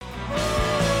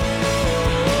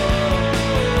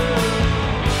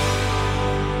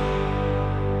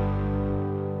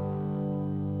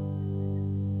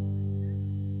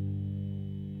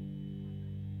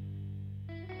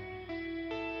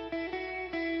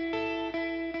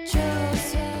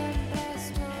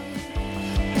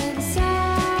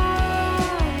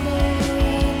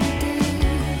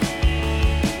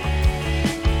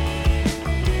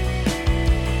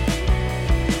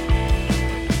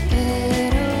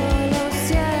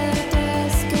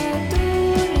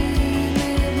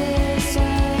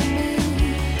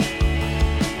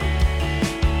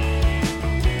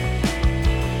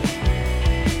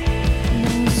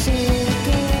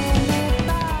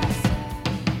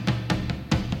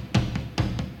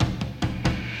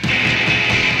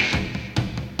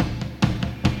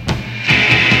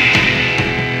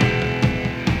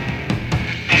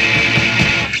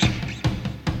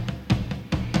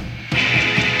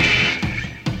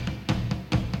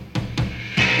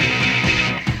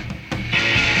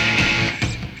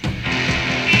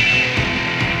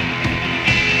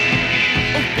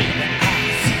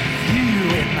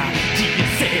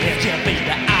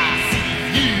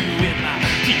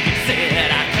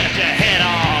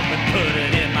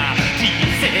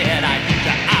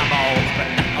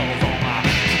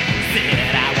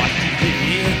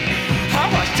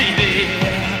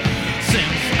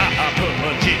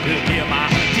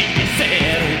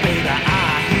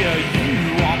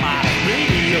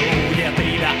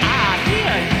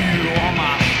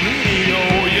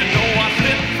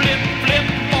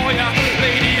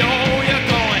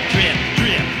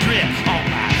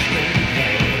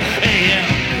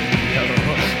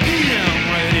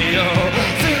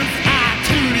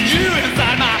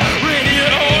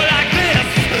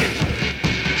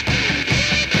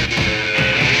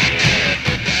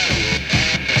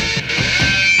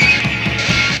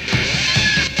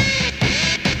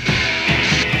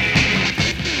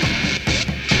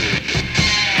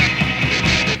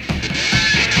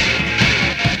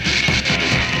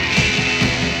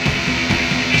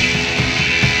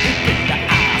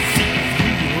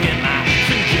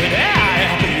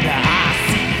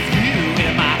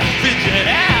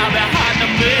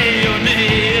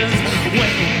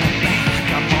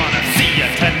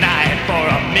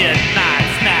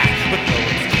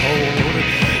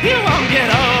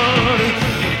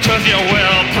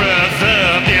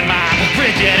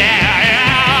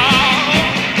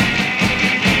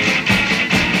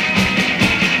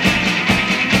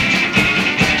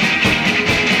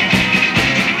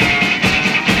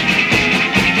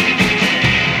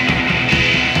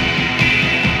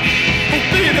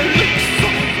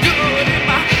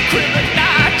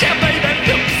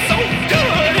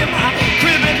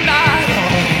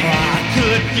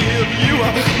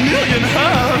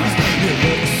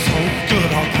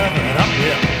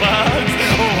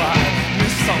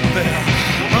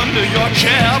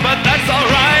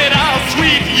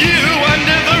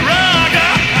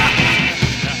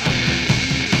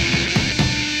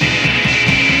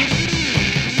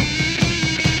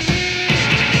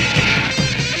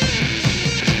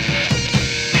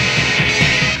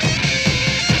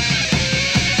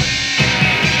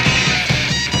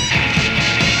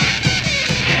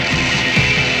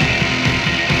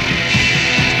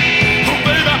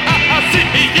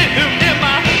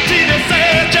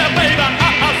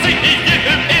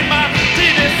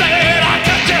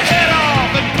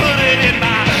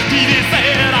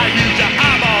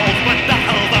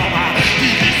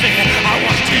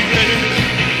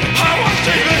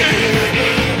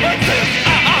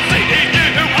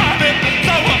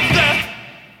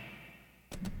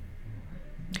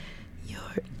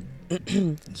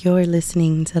You're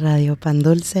listening to Radio Pan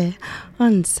Dulce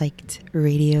on Psyched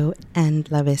Radio and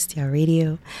La Bestia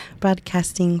Radio,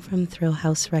 broadcasting from Thrill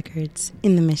House Records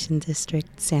in the Mission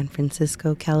District, San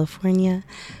Francisco, California.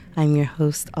 I'm your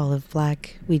host, Olive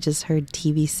Black. We just heard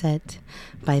TV Set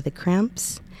by The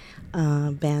Cramps,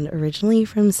 a band originally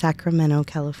from Sacramento,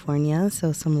 California,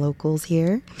 so some locals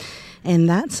here. And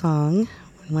that song,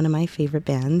 one of my favorite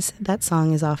bands, that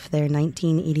song is off their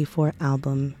 1984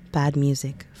 album, Bad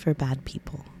Music for Bad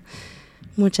People.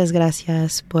 Muchas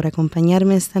gracias por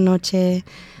acompañarme esta noche.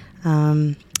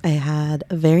 I had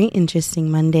a very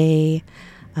interesting Monday,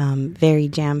 very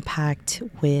jam-packed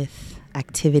with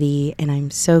activity, and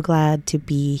I'm so glad to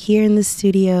be here in the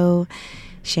studio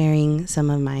sharing some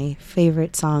of my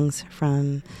favorite songs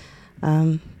from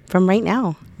right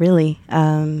now, really.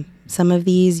 Some of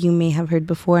these you may have heard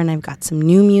before, and I've got some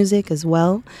new music as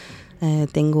well.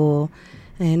 Tengo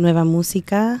nueva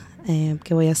música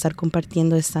que voy a estar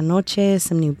compartiendo esta noche,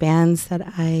 some new bands that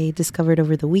I discovered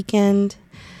over the weekend.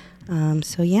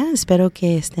 So yeah, espero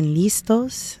que estén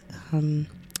listos.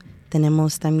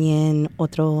 Tenemos también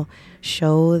otro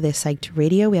show de Psyched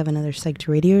Radio. We have another Psyched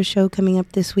Radio show coming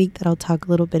up this week that I'll talk a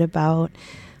little bit about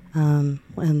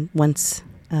once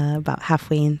about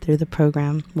halfway in through the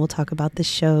program. We'll talk about the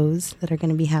shows that are going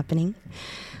to be happening.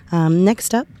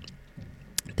 Next up,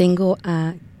 tengo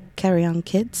a Carry On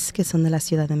Kids, que son de la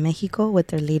Ciudad de Mexico, with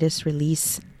their latest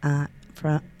release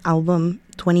from album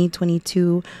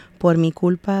 2022, Por mi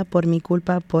culpa, por mi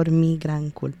culpa, por mi gran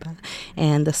culpa.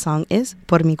 And the song is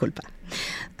Por mi culpa.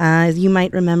 As you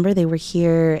might remember, they were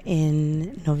here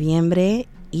in noviembre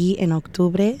y en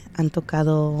octubre han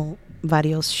tocado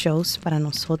varios shows para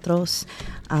nosotros.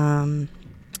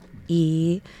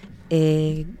 Y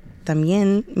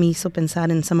también me hizo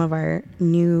pensar in some of our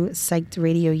new Psyched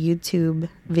Radio YouTube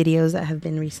videos that have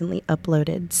been recently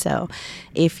uploaded. So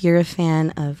if you're a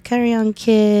fan of Carry On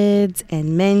Kids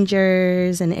and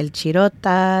Mengers and El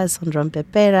Chirotas, Son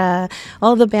Rompepera,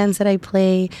 all the bands that I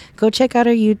play, go check out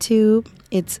our YouTube.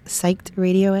 It's Psyched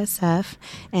Radio SF,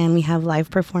 and we have live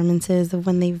performances of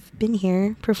when they've been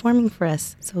here performing for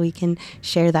us, so we can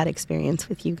share that experience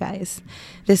with you guys.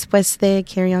 Después de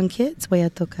Carry On Kids, voy a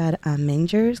tocar a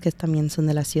Mengers, que también son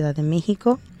de la Ciudad de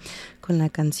México, con la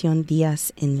canción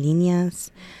Días en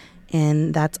Líneas,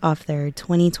 and that's off their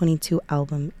 2022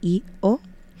 album I.O.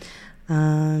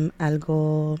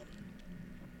 Algo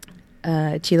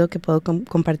chido que puedo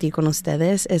compartir con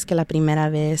ustedes es que la primera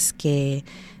vez que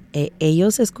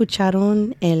ellos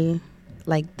escucharon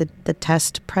the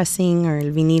test pressing or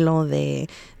el vinilo de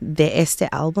este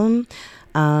álbum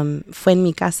fue en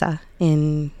mi casa,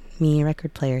 en mi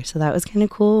record player. So that was kind of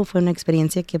cool. Fue una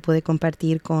experiencia que pude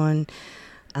compartir con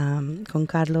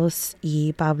Carlos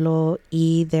y Pablo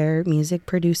y their music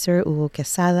producer Hugo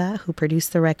Quesada, who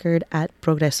produced the record at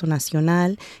Progreso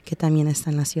Nacional, que también está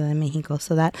en la Ciudad de México.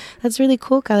 So that's really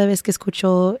cool. Cada vez que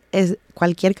escucho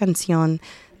cualquier canción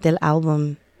del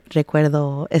álbum,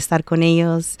 recuerdo estar con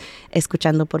ellos,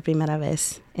 escuchando por primera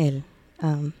vez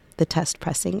the test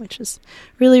pressing, which is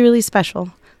really, really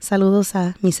special. Saludos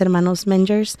a mis hermanos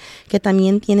Mengers, que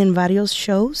también tienen varios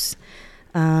shows.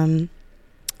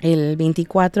 El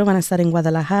 24 van a estar en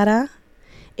Guadalajara,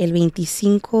 el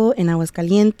 25 en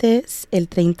Aguascalientes, el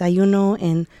 31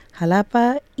 en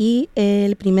Jalapa y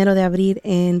el 1 de abril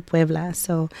en Puebla.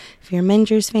 So if you're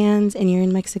Mengers fans and you're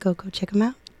in Mexico, go check them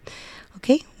out.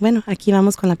 Ok, bueno, aquí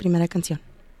vamos con la primera canción.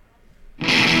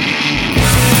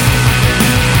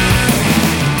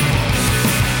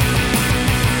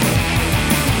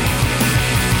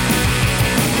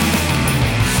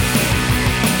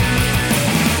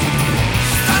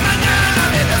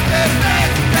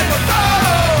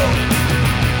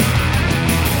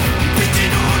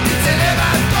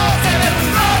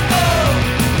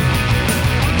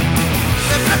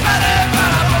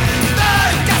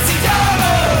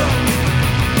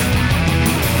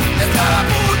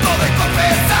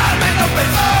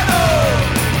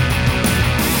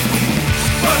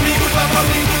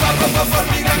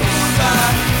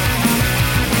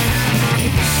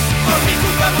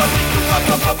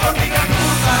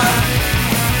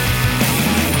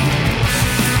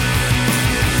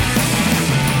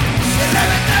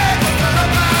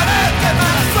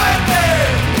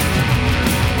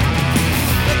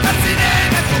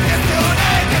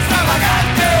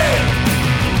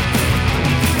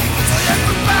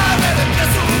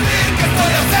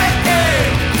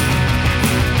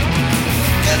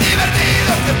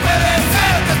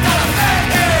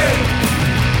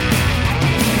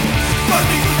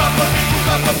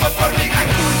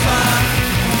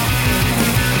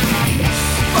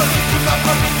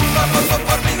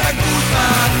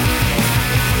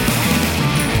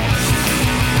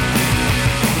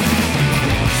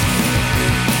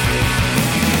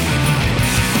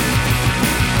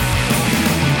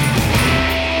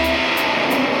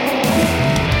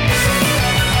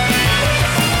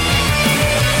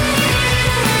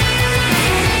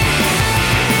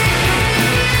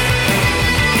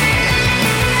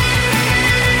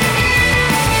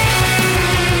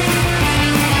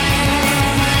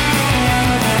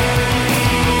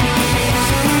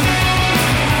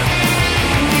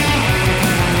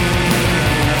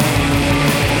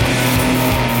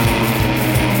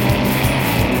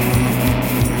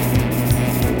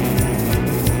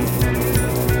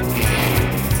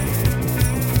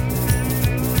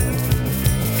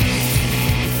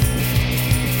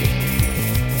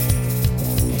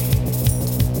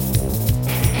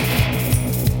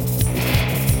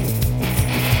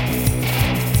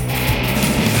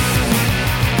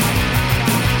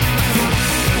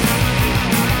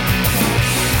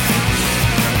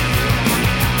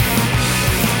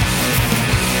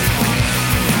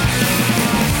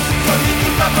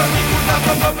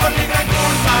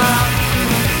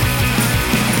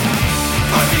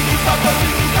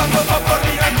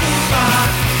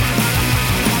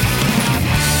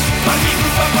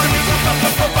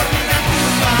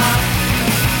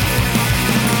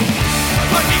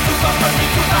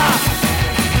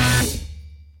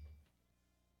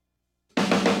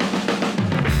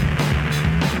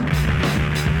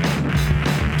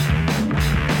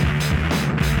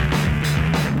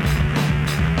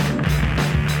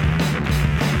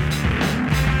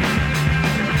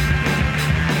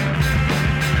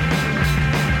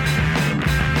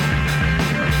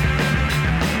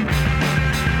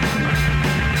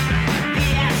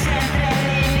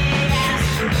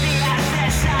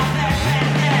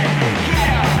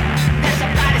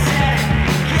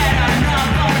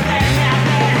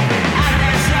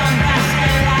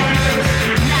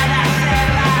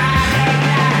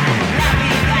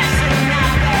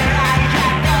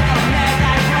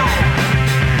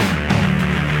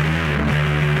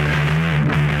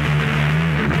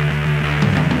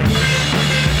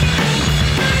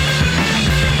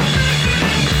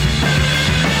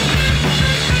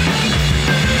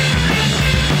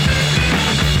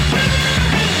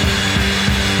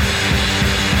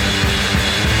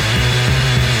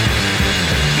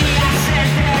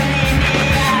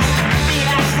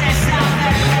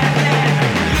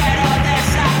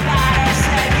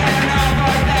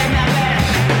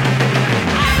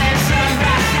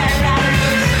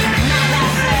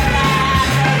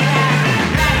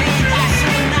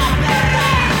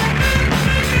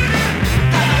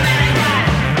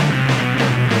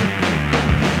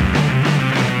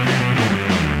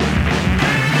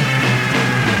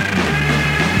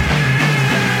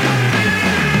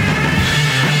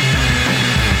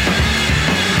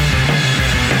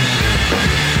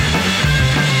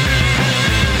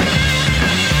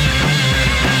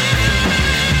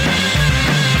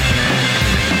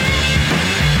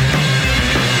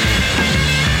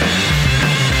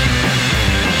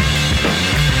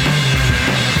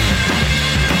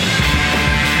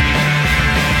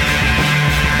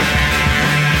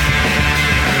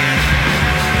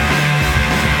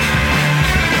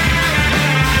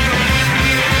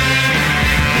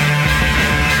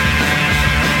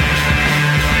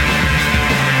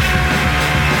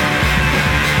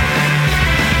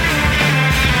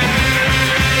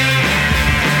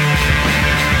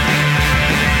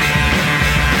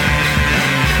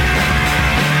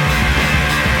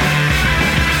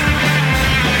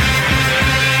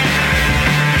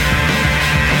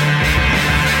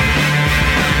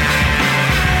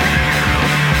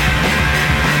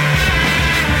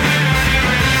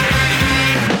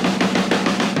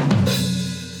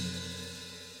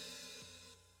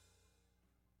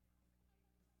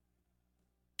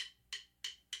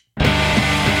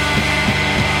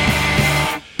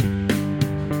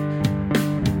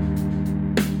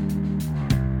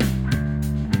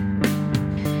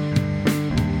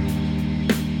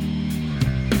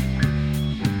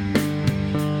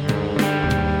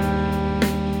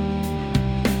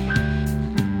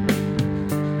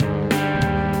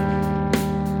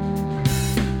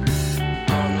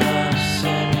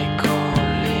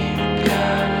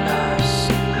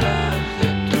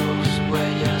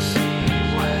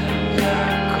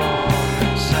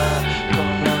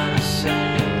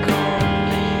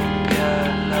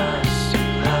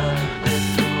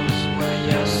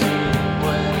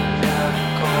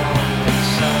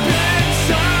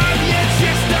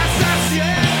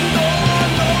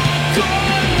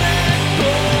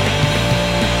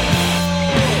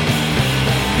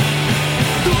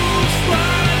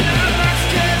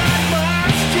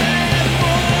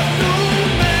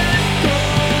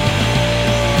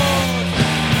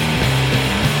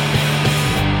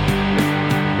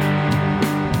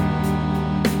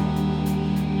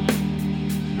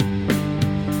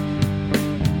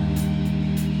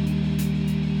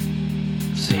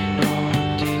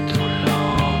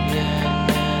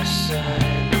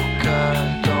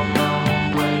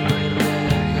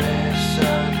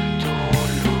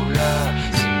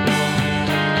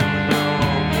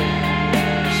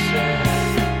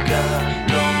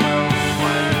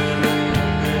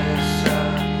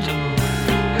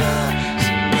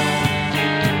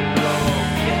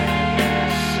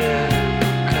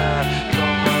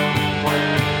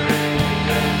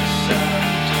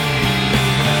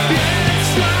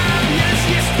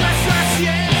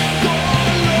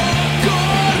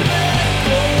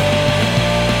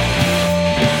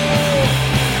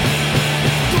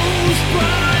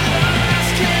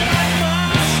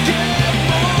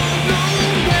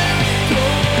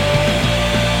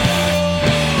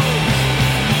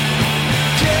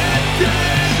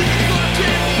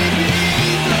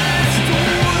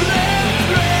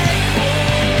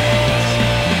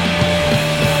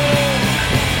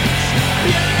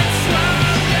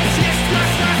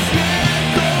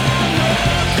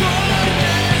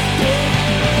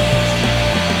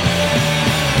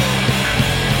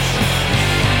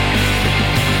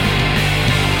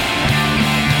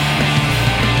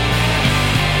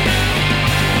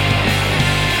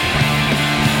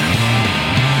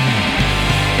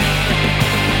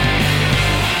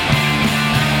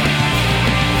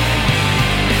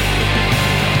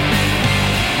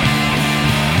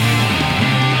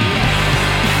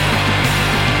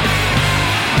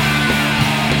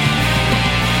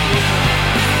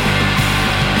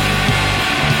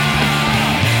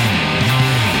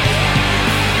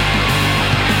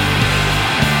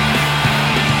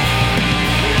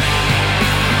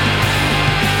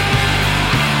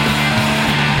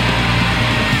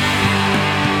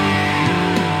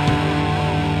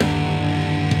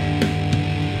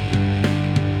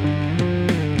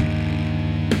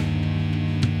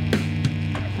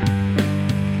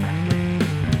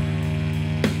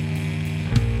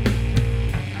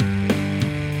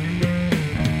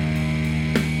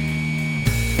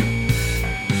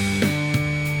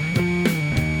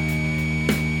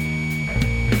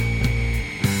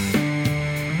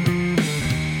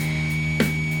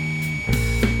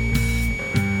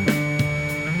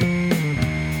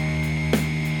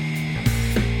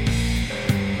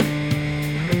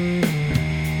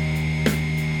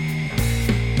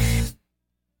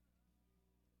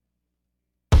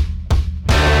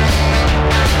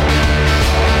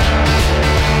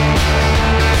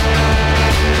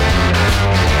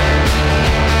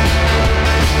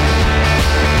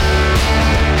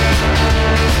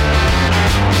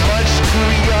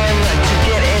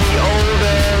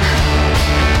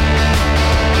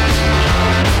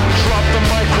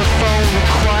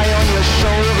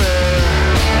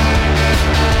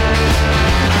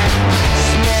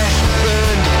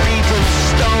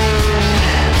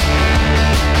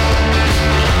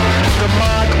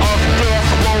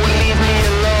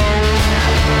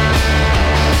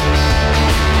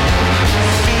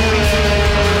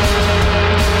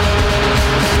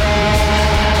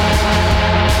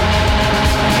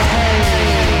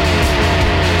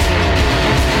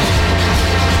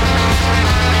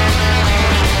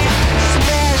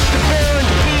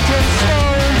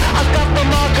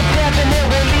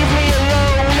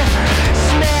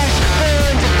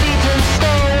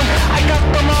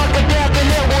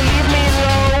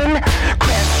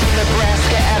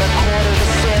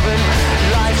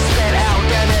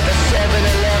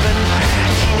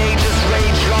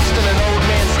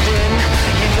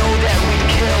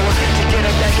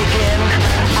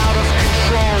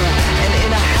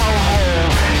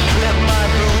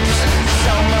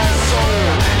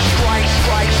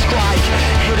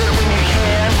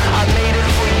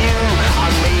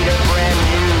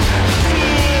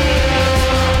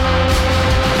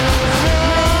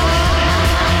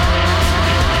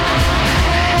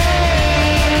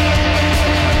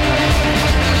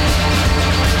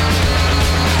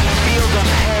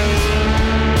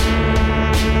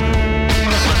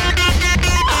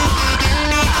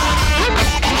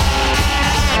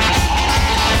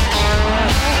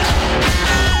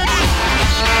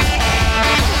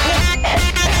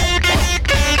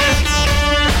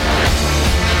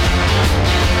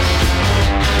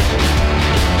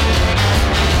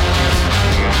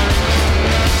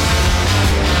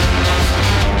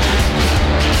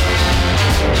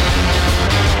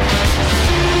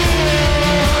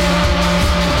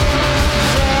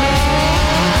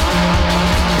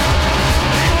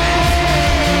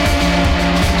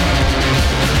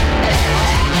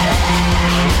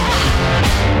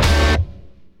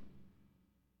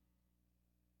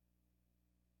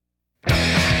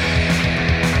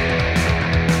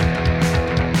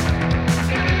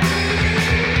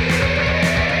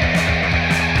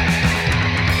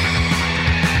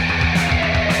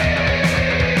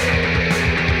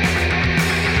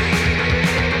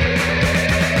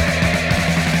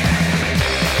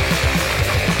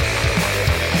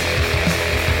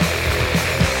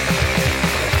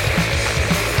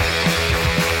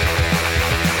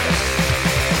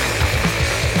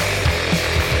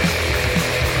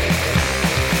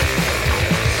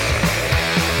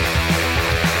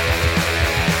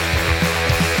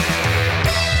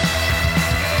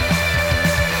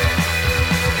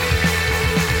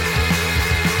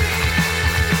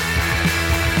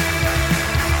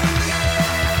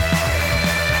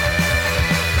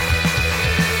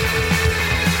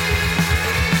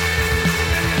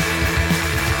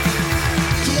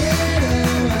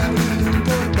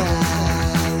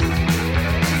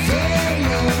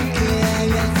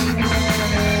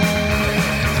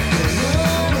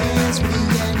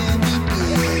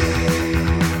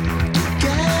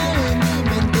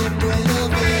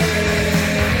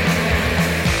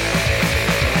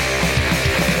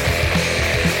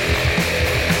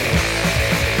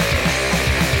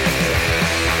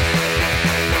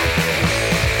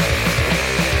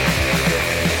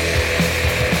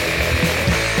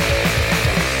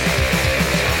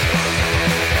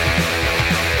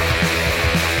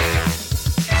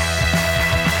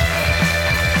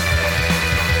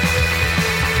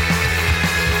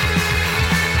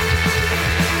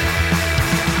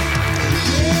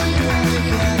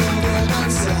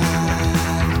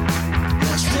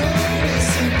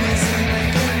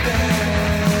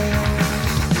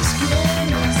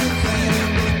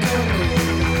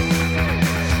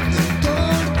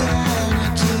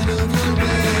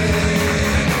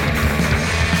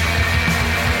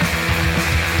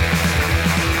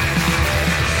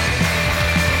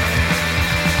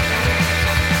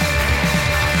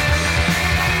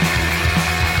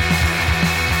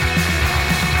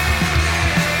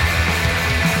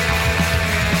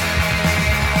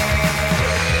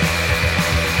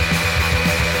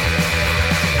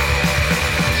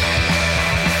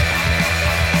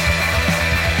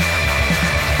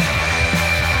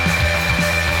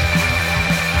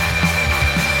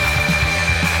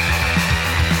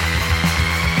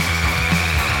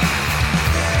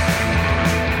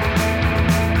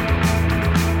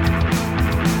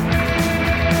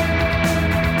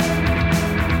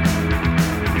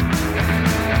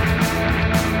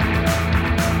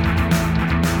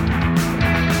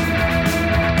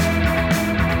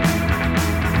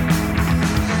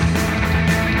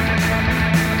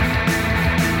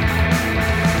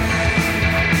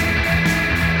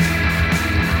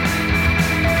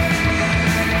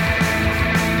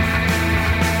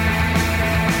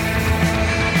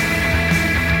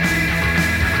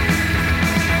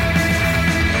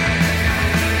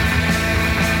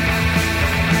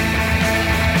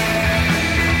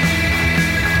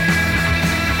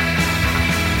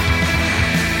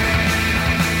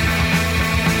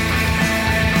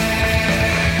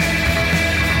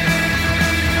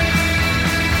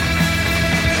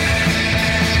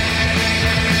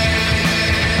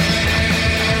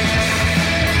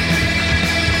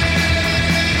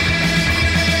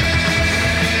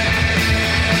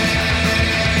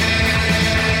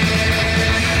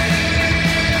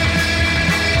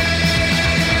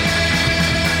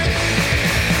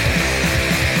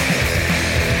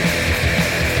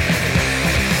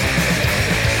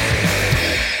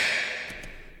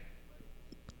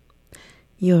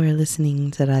 You're listening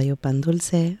to Radio Pan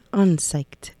Dulce on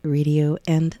Psyched Radio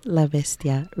and La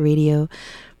Bestia Radio,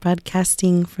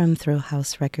 broadcasting from Thrill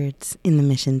House Records in the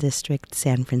Mission District,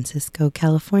 San Francisco,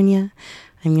 California.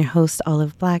 I'm your host,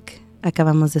 Olive Black.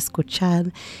 Acabamos de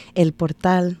escuchar El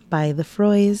Portal by The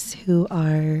Froys, who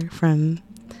are from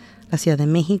La Ciudad de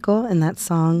Mexico, and that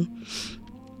song,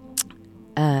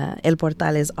 El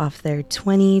Portal, is off their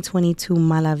 2022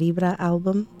 Mala Vibra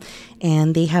album,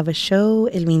 and they have a show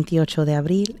el 28 de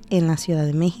abril en la Ciudad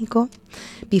de Mexico.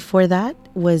 Before that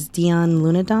was Dion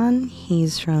Lunadon.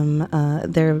 He's from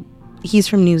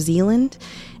New Zealand,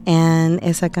 and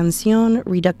esa canción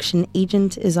Reduction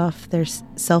Agent is off their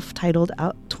self-titled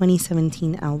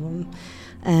 2017 album.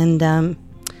 And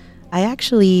I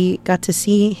actually got to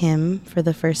see him for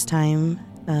the first time.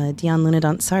 Dion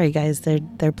Lunadon. Sorry, guys,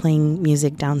 they're playing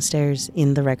music downstairs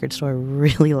in the record store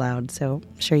really loud, so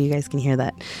I'm sure you guys can hear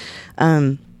that.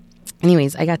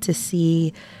 Anyways, I got to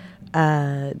see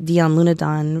Dion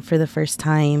Lunadon for the first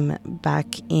time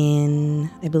back in,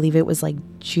 I believe it was like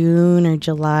June or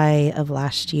July of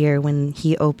last year, when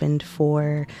he opened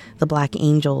for the Black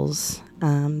Angels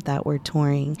that were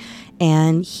touring.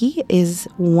 And he is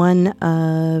one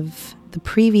of the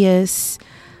previous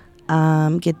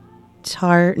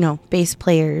bass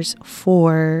players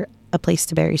for A Place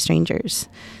to Bury Strangers.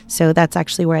 So that's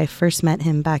actually where I first met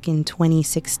him back in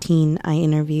 2016. I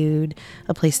interviewed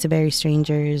A Place to Bury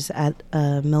Strangers at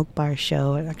a Milk Bar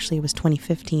show. Actually, it was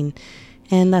 2015.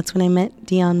 And that's when I met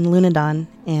Dion Lunadon.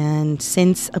 And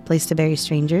since A Place to Bury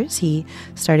Strangers, he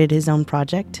started his own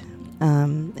project.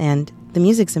 And the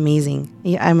music's amazing.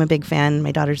 I'm a big fan.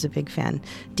 My daughter's a big fan.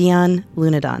 Dion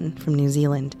Lunadon from New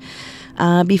Zealand.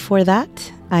 Before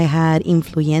that, I had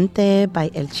Influyente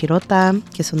by El Chirota,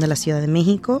 que son de la Ciudad de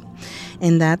Mexico,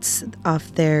 and that's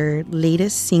off their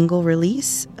latest single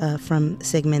release from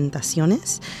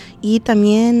Segmentaciones. Y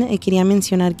también quería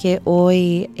mencionar que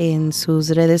hoy en sus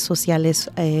redes sociales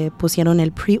pusieron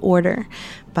el pre-order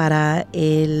para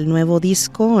el nuevo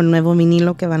disco o nuevo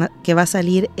vinilo que va a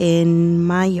salir en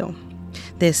mayo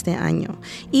de este año.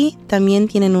 Y también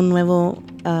tienen un nuevo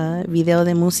video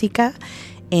de música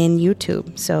in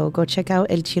YouTube. So go check out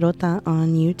El Chirota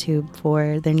on YouTube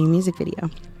for their new music video.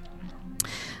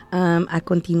 A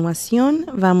continuación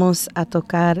vamos a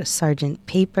tocar Sgt.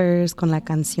 Papers con la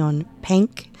canción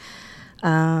Pank.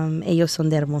 Ellos son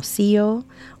de Hermosillo.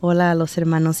 Hola a los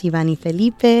hermanos Iván y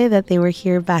Felipe, that they were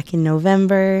here back in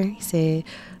November. Se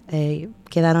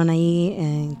quedaron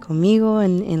ahí conmigo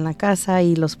en la casa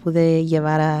y los pude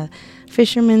llevar a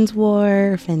Fisherman's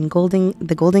Wharf and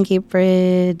the Golden Gate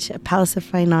Bridge, Palace of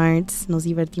Fine Arts. Nos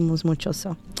divertimos mucho.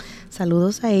 So,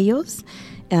 saludos a ellos.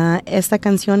 Esta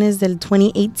canción es del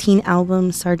 2018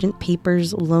 álbum Sgt.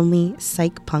 Papers Lonely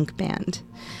Psych Punk Band.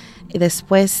 Y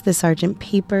después de Sgt.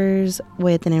 Papers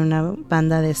voy a tener una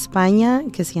banda de España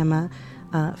que se llama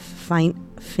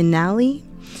Finale.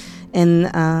 And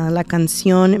la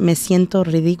canción Me Siento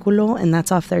Ridículo, and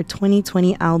that's off their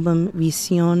 2020 album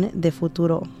Visión de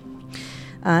Futuro.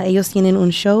 Ellos tienen un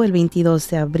show el 22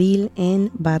 de abril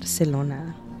en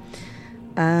Barcelona.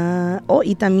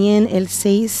 Y también el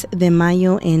 6 de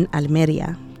mayo en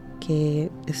Almería, que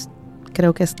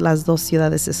creo que las dos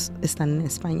ciudades están en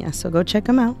España. So go check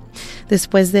them out.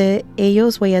 Después de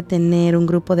ellos voy a tener un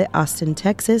grupo de Austin,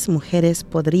 Texas, Mujeres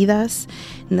Podridas,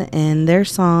 and their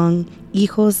song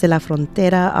Hijos de la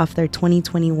Frontera off their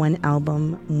 2021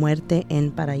 album Muerte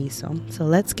en Paraíso. So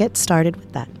let's get started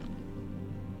with that.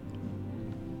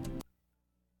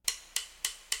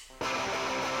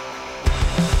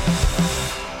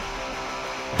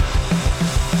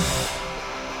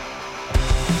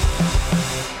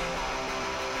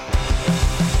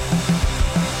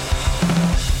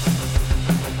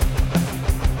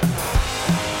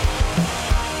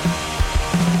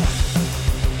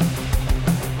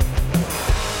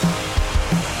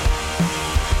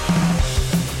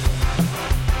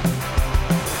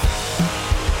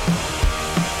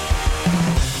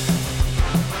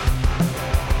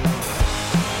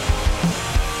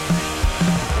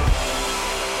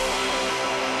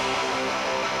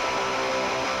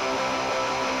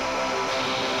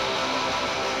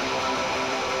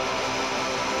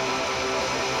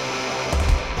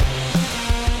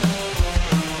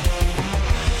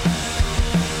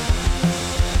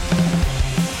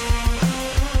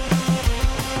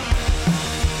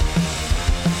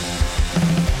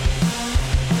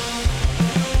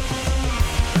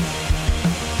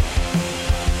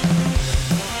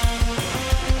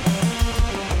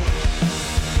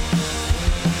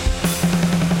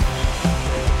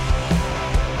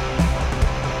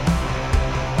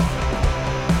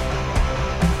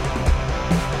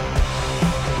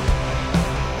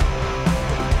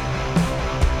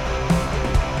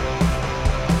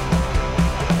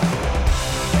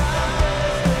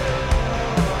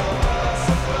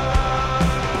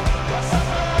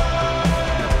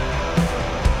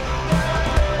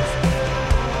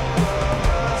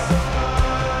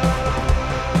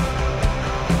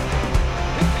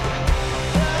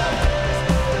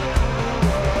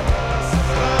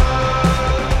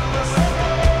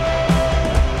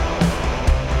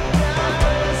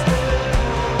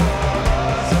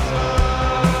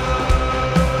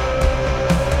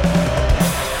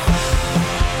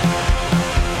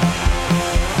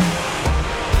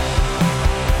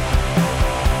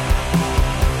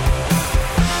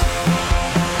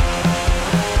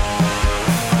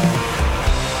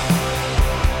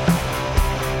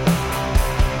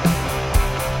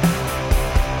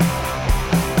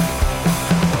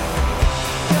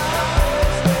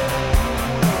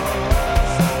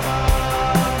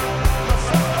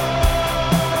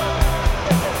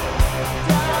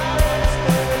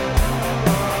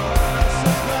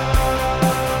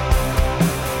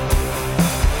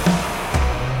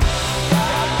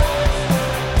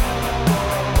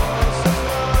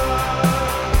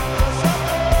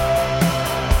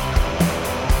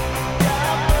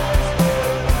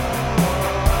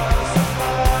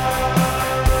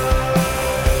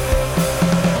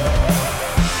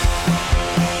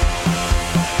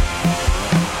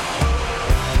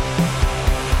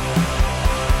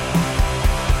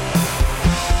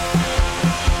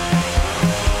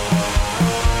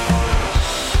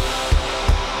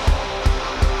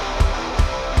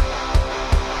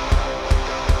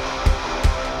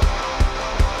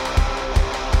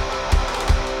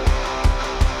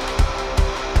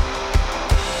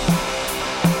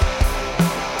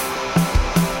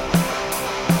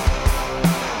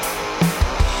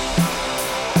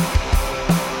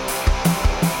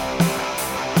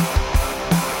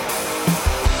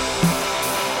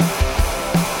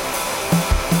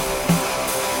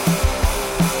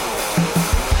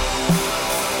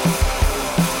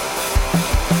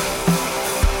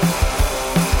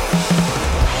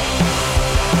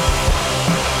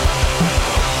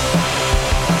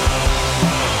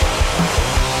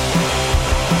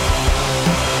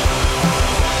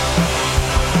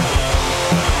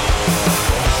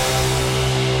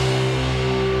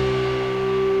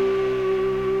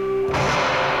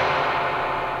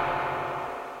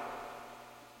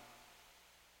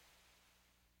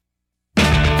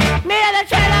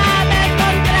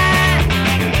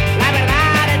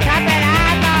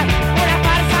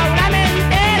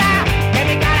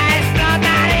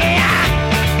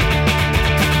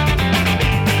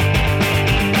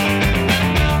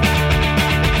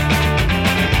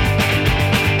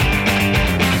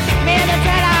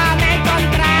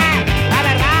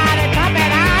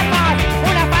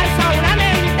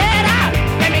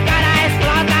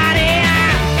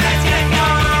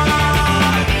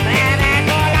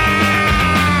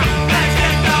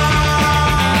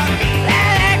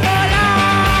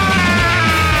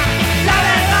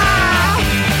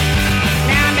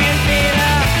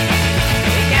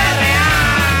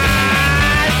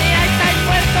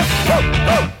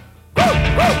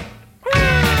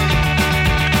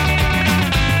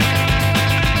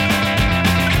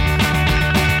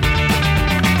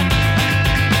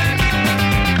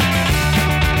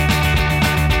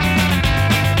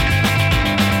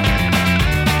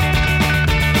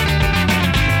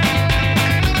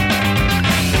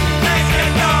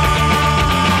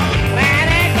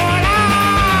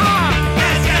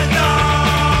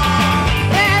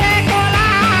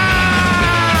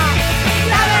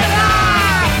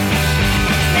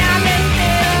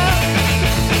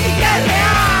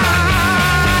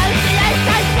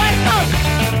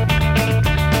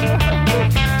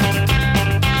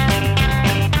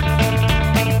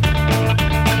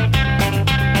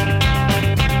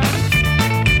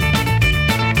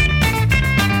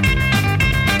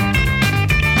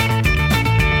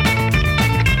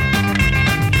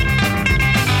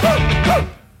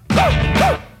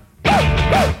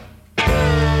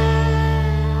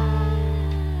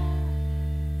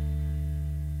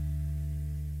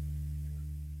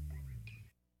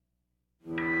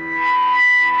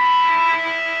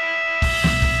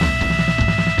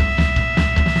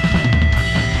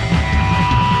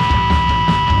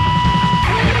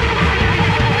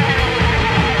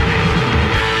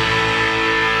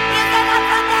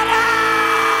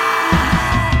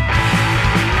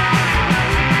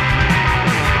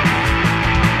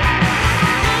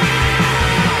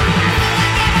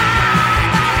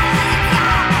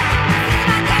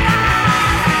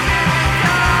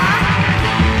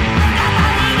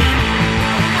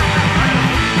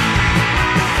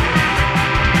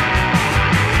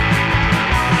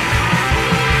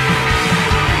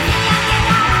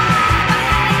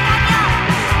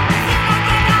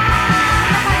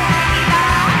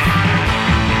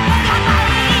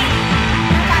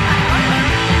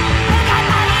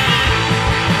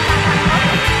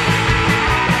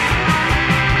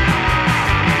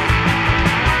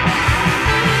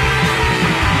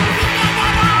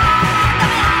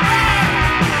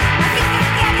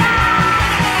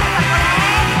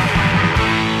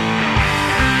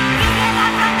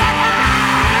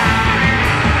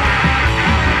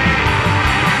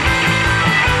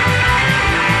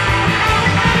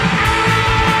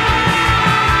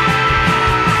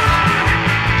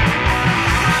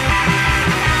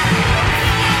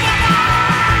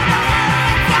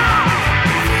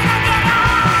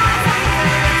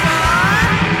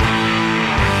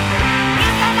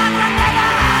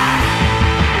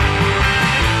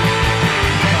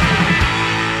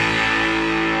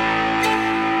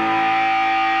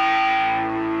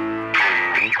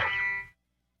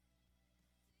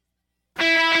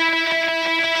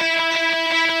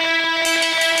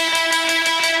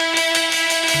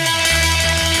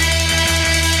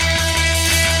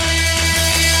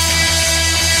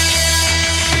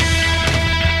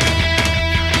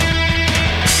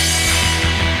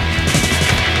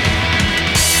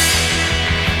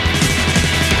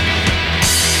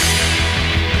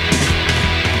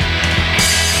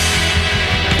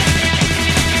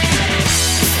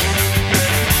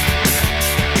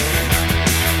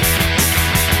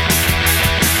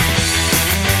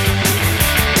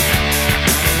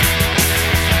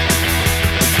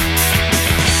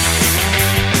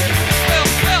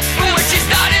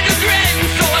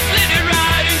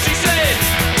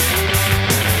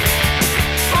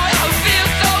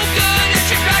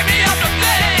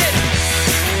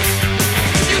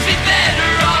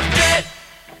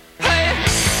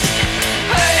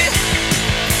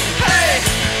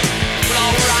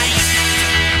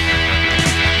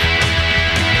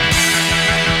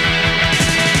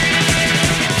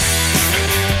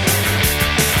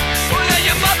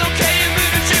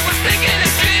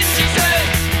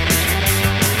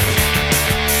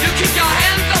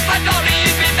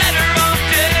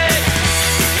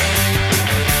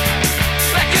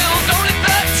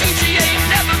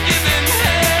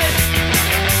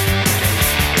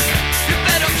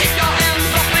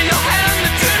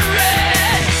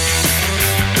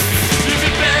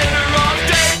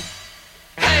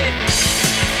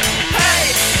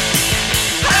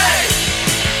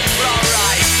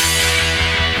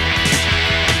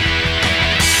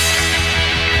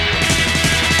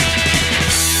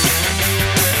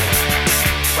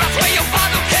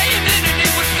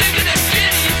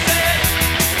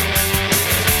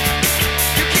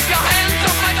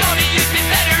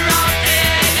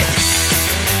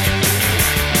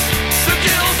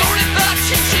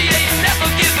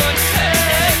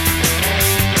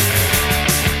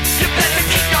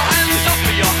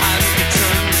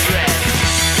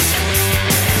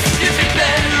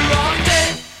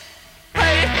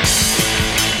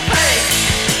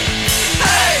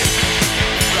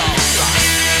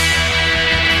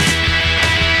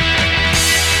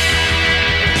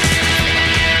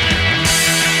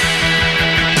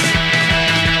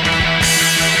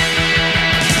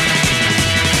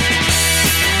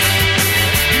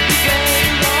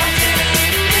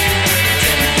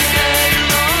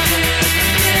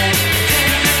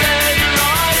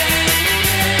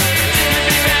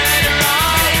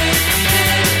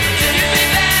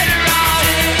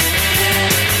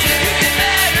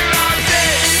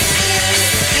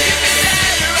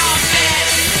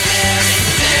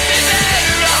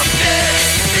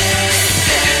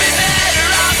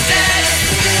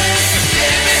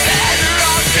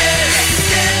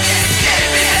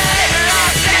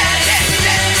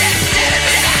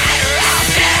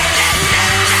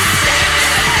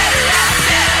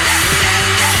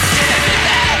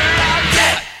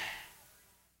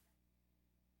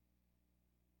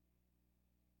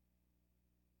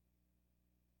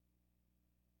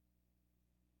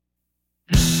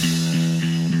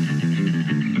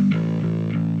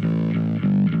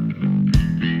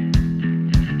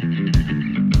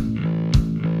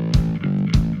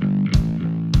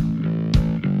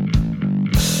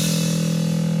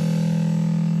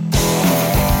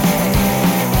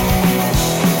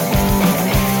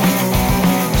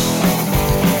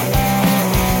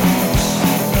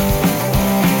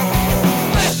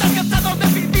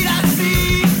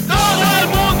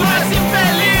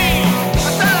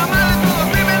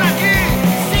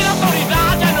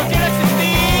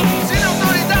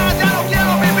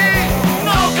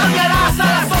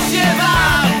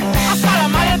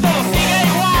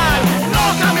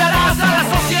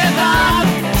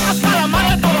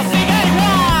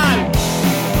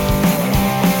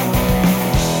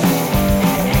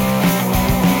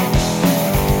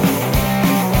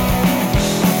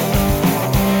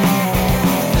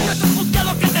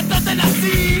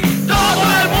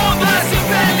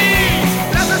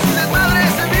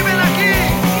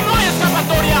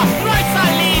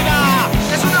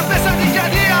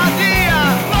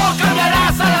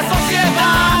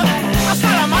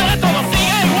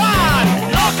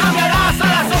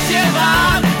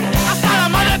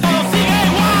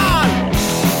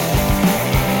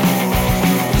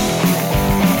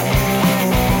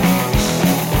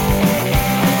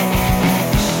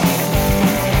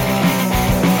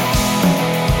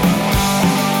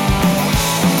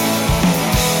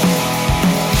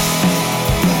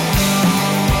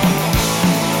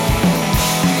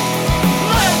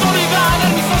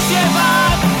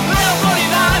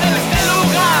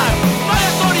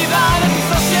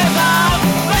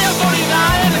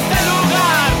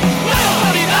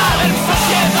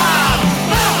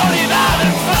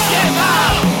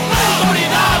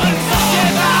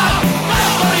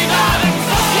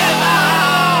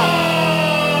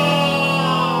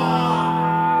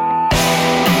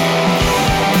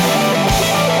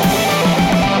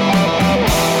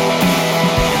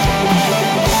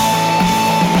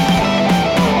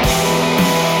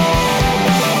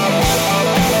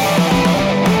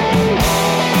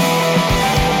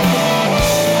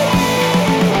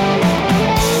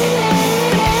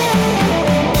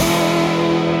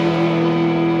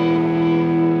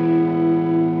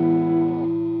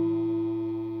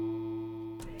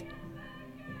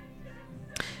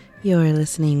 You're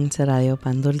listening to Radio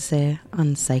Pan Dulce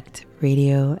on Psyched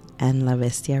Radio and La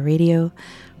Bestia Radio,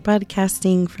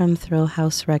 broadcasting from Thrill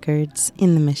House Records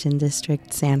in the Mission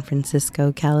District, San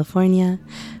Francisco, California.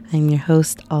 I'm your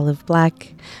host, Olive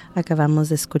Black. Acabamos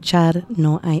de escuchar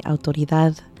No Hay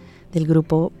Autoridad del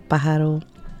grupo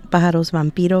Pájaros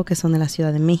Vampiro, que son de la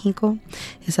Ciudad de México.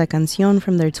 Esa canción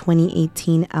from their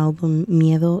 2018 album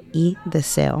Miedo y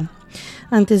Deseo.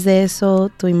 Antes de eso,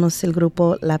 tuvimos el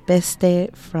grupo La Peste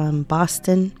from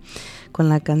Boston con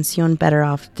la canción Better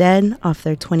Off Dead off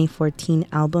their 2014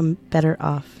 album Better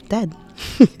Off Dead.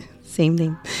 Same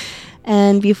name.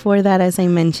 And before that, as I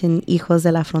mentioned, Hijos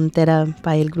de la Frontera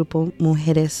by el grupo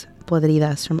Mujeres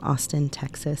Podridas from Austin,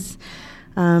 Texas.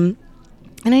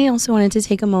 And I also wanted to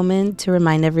take a moment to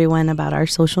remind everyone about our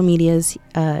social medias,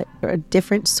 or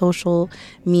different social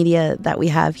media that we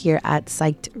have here at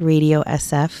Psyched Radio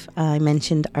SF. I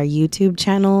mentioned our YouTube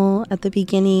channel at the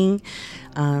beginning.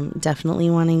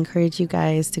 Definitely want to encourage you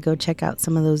guys to go check out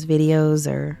some of those videos.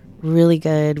 They're really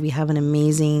good. We have an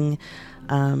amazing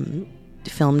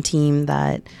film team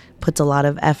that puts a lot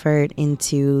of effort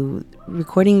into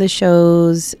recording the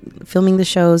shows, filming the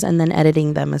shows, and then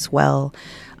editing them as well.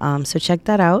 So check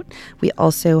that out. We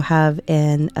also have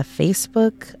a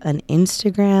Facebook, an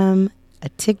Instagram, a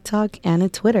TikTok, and a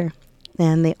Twitter.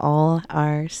 And they all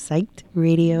are Psyched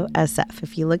Radio SF.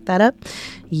 If you look that up,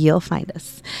 you'll find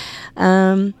us.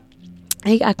 A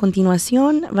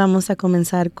continuación, vamos a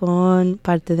comenzar con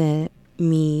parte de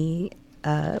mi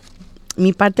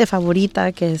parte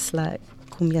favorita, que es la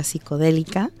cumbia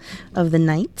psicodélica of the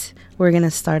night. We're going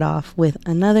to start off with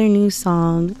another new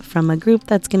song from a group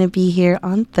that's going to be here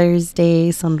on Thursday,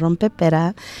 Son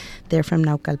Rompepera. They're from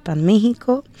Naucalpan,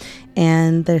 Mexico.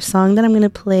 And their song that I'm going to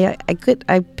play,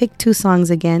 I picked two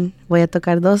songs again. Voy a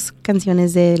tocar dos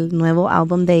canciones del nuevo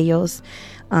álbum de ellos.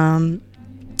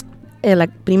 La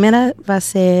primera va a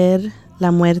ser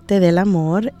La Muerte del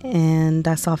Amor, and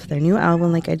that's off their new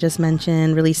album, like I just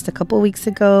mentioned, released a couple weeks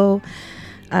ago.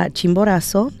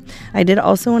 Chimborazo. I did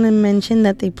also want to mention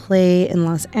that they play in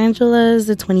Los Angeles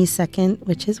the 22nd,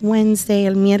 which is Wednesday,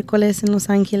 el miércoles en Los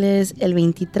Ángeles, el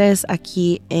 23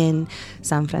 aquí en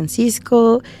San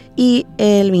Francisco, y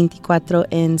el 24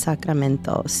 in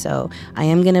Sacramento. So I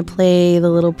am going to play the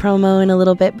little promo in a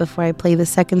little bit before I play the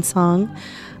second song.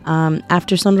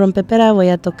 After Son Rompepera voy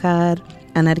a tocar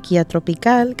Anarquía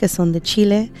Tropical, que son de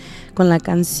Chile, con la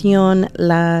canción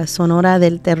La Sonora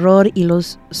del Terror y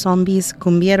los Zombies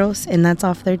Cumbieros, and that's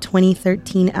off their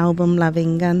 2013 album La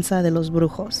Venganza de los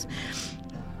Brujos.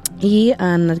 Y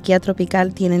Anarquía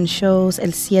Tropical tienen shows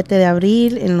el 7 de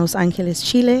abril en Los Ángeles,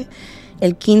 Chile,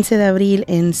 el 15 de abril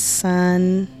en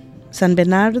San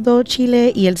Bernardo,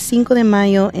 Chile, y el 5 de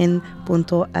mayo en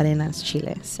Punto Arenas,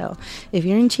 Chile. So if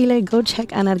you're in Chile, go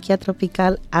check Anarquía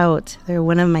Tropical out. They're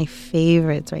one of my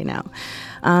favorites right now.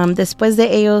 Después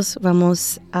de ellos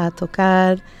vamos a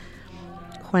tocar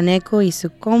Juaneco y su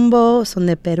combo, son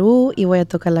de Perú, y voy a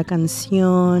tocar la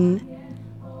canción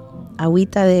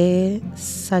Agüita de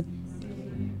Sachac.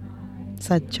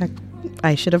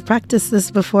 I should have practiced this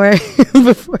before I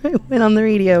went on the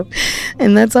radio.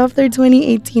 And that's off their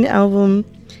 2018 album,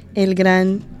 El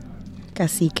Gran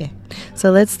Cacique. So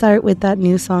let's start with that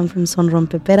new song from Son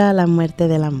Rompepera, La Muerte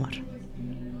del Amor.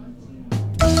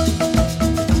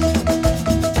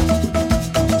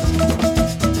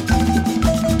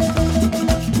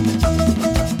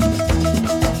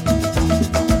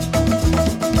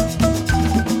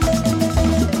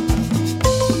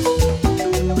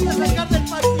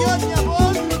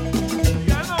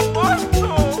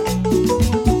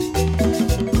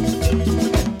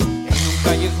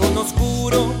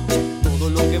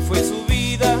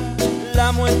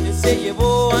 Se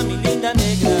llevó a mi linda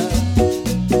negra.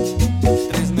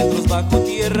 3 metros bajo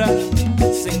tierra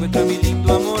se encuentra mi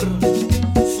lindo amor.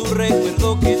 Su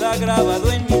recuerdo queda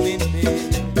grabado en mi mente.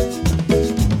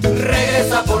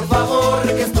 Regresa por favor,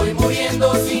 que estoy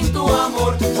muriendo sin tu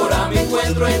amor. Ahora me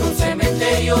encuentro en un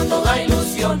cementerio, toda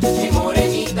ilusión. Mi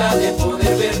morenita de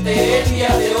poder verte el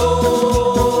día de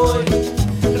hoy.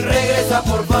 Regresa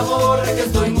por favor, que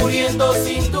estoy muriendo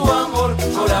sin tu amor.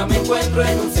 Ahora me encuentro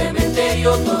en un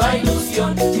cementerio, toda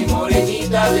ilusión, mi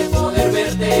morenita, de poder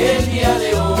verte el día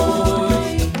de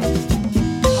hoy.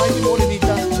 Ay, mi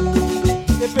morenita,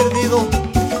 te he perdido,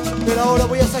 pero ahora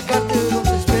voy a sacarte de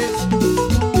donde estés.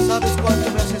 Sabes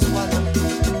cuánto me haces falta.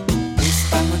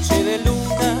 Esta noche de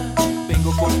luna,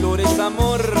 vengo con flores,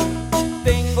 amor.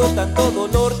 Tengo tanto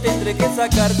dolor, tendré que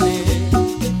sacarte.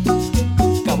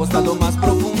 Cabo hasta lo más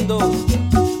profundo,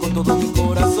 con todo mi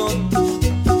corazón.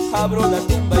 Abro la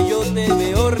tumba y yo te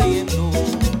veo riendo.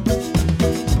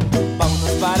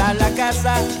 Vámonos para la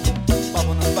casa,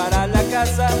 vámonos para la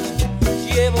casa.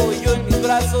 Llevo yo en mis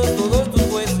brazos todos tus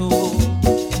huesos.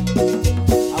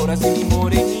 Ahora sí mi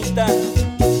morenita,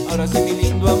 ahora sí mi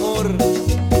lindo amor,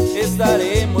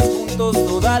 estaremos juntos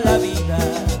toda la vida.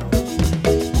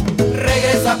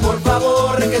 Regresa por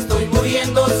favor, que estoy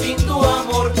muriendo sin tu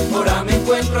amor. Ahora me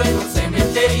encuentro en un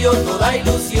cementerio, toda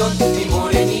ilusión, mi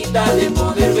morenita, de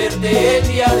poder verte el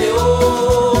día de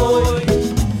hoy.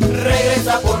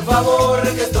 Regresa por favor,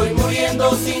 que estoy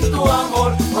muriendo sin tu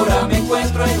amor. Ahora me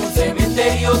encuentro en un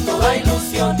cementerio, toda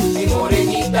ilusión, mi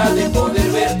morenita, de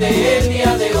poder verte el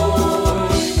día de hoy.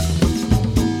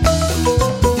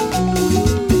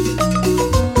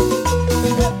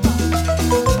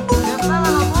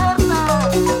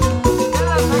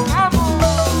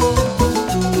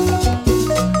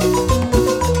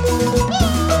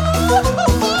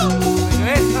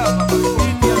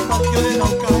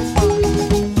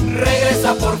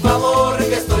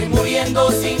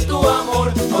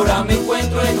 Me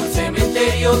encuentro en un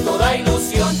cementerio, toda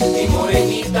ilusión, mi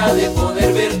morenita, de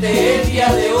poder verte el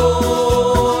día de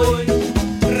hoy.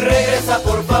 Regresa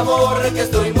por favor, que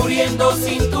estoy muriendo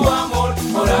sin tu amor.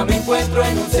 Ahora me encuentro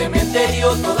en un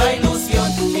cementerio, toda ilusión,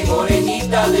 mi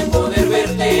morenita, de poder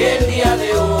verte el día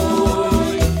de hoy.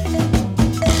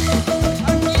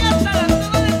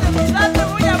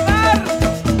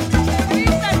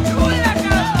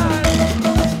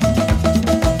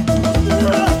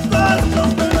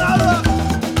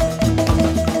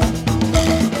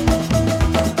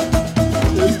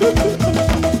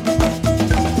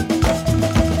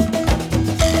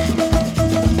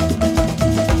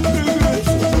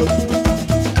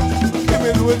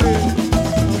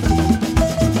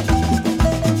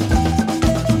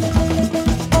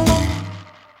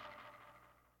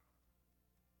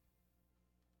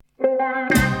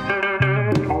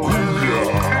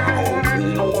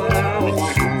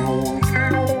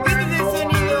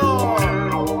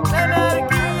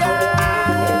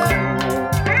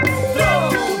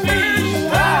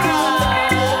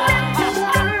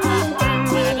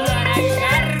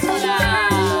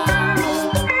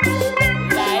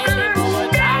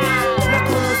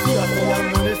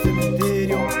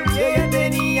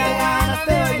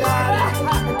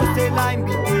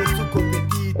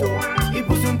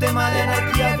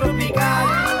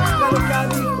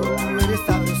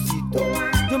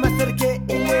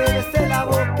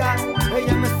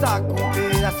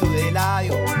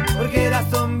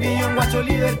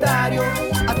 Libertario,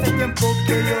 hace tiempo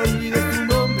que yo olvidé su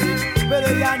nombre, pero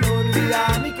ella no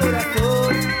olvida mi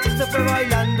corazón. Se fue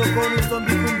bailando con un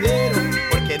zombi cumbiero,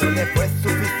 porque no le fue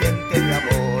suficiente mi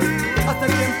amor. Hace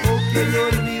tiempo que yo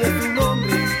olvidé su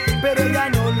nombre, pero ella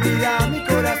no olvida mi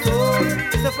corazón.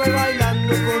 Se fue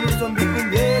bailando con un zombi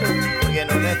cumbiero, porque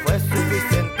no le fue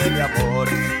suficiente mi amor,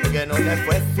 porque no le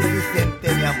fue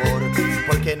suficiente mi amor,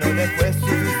 porque no le fue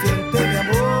suficiente mi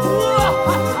amor.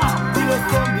 Y los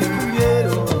zombies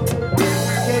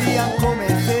querían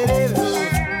comer cerebros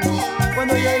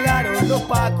cuando llegaron los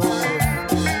pacos,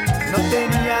 no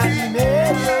tenían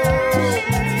dinero.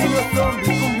 Y los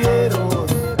zombies cumbieros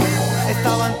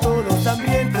estaban todos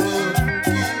hambrientos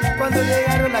cuando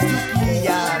llegaron las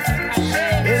chiquillas,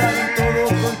 quedaron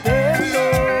todos contentos.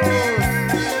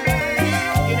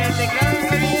 Y en el teclado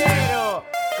sonidero,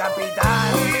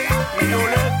 Capitán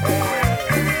Pirulete,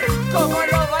 como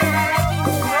lo baila la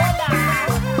chingola.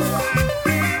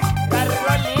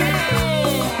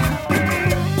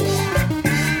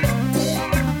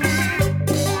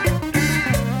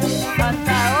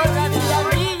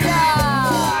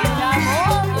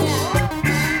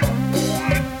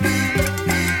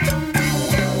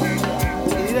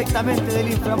 Directamente del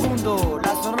inframundo,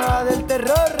 la sonora del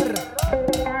terror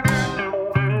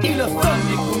y los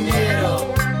zombies cumbieros.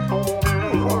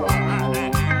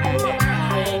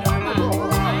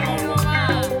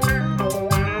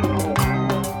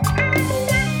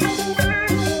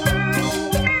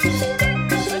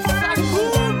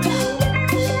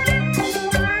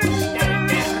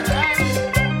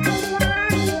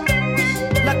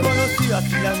 La conocí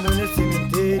vacilando en el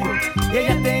cementerio y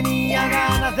ella tenía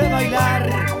ganas de bailar.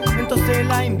 Entonces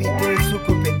la invité a su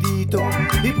copetito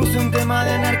y puse un tema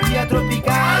de anarquía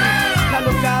tropical. La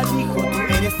loca dijo,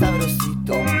 tú eres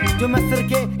sabrosito. Yo me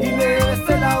acerqué y le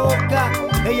besé la boca.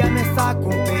 Ella me sacó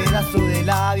un pedazo de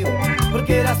labio,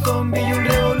 porque era zombie y un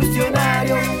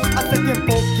revolucionario. Hace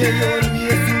tiempo que yo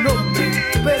olvidé su nombre,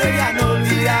 pero ella no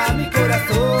olvida mi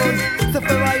corazón. Se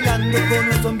fue bailando con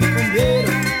un zombie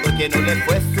cumbiero, porque no le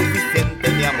fue suficiente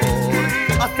mi amor.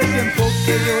 Hace tiempo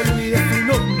que yo olvidé su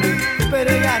nombre, pero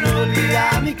ella no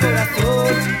olvida mi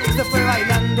corazón. Se fue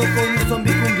bailando con un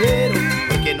zombie cumbiero,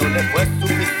 porque porque no le fue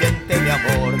suficiente mi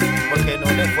amor, porque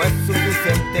no le fue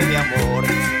suficiente mi amor,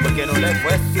 porque no le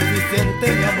fue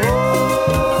suficiente mi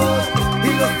amor.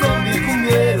 Y los zombies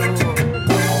cumbieros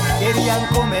querían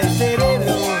comer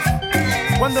cerebros.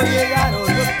 Cuando llegaron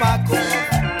los pacos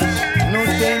no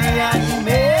tenían ni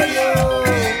medio.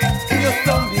 Y los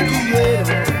zombies cumbieros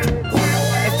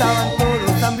estaban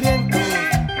todos hambrientos.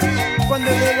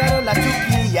 Cuando llegaron las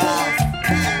chuquillas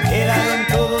eran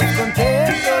todos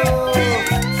contentos.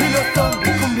 Y los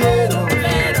zombies cumbieros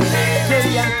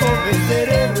querían comer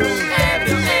cerebros.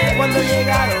 Cuando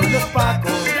llegaron los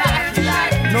pacos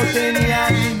no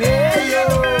tenían ni medio.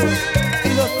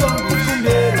 Y los zombies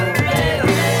cumbieros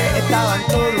estaban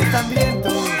todos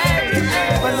hambrientos.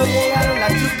 Cuando llegaron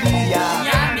las chuquillas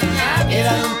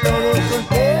eran todos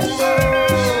contentos.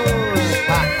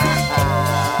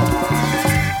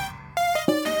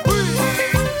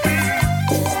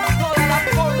 Toda la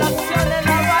población en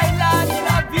la baila en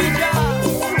la villa,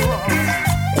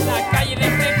 en la calle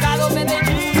del Pecado,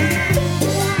 Medellín.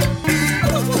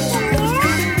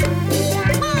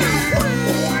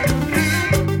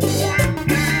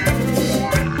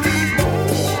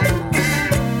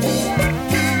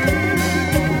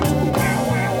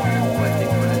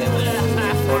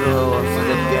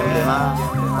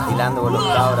 Bailando con los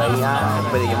cabros ahí,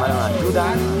 después de quemar una fruta,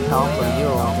 estábamos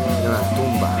perdidos en una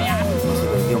tumba. Se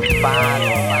perdió un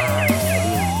palo,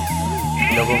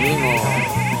 lo comimos.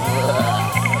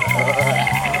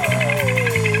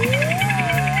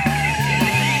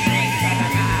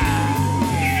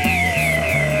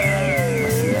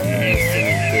 Vacilando en el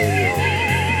cementerio,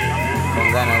 con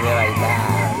ganas de bailar.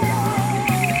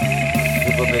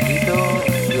 Un copetito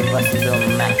y un vasito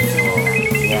máximo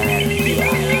de energía.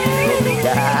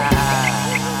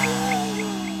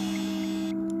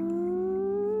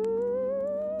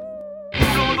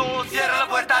 Cierra la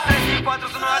puerta, 3 y 4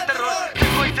 son al terror.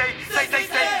 5 y 6, 6, 6,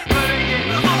 6, 9 y 10.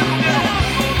 Los zombies cumbieros.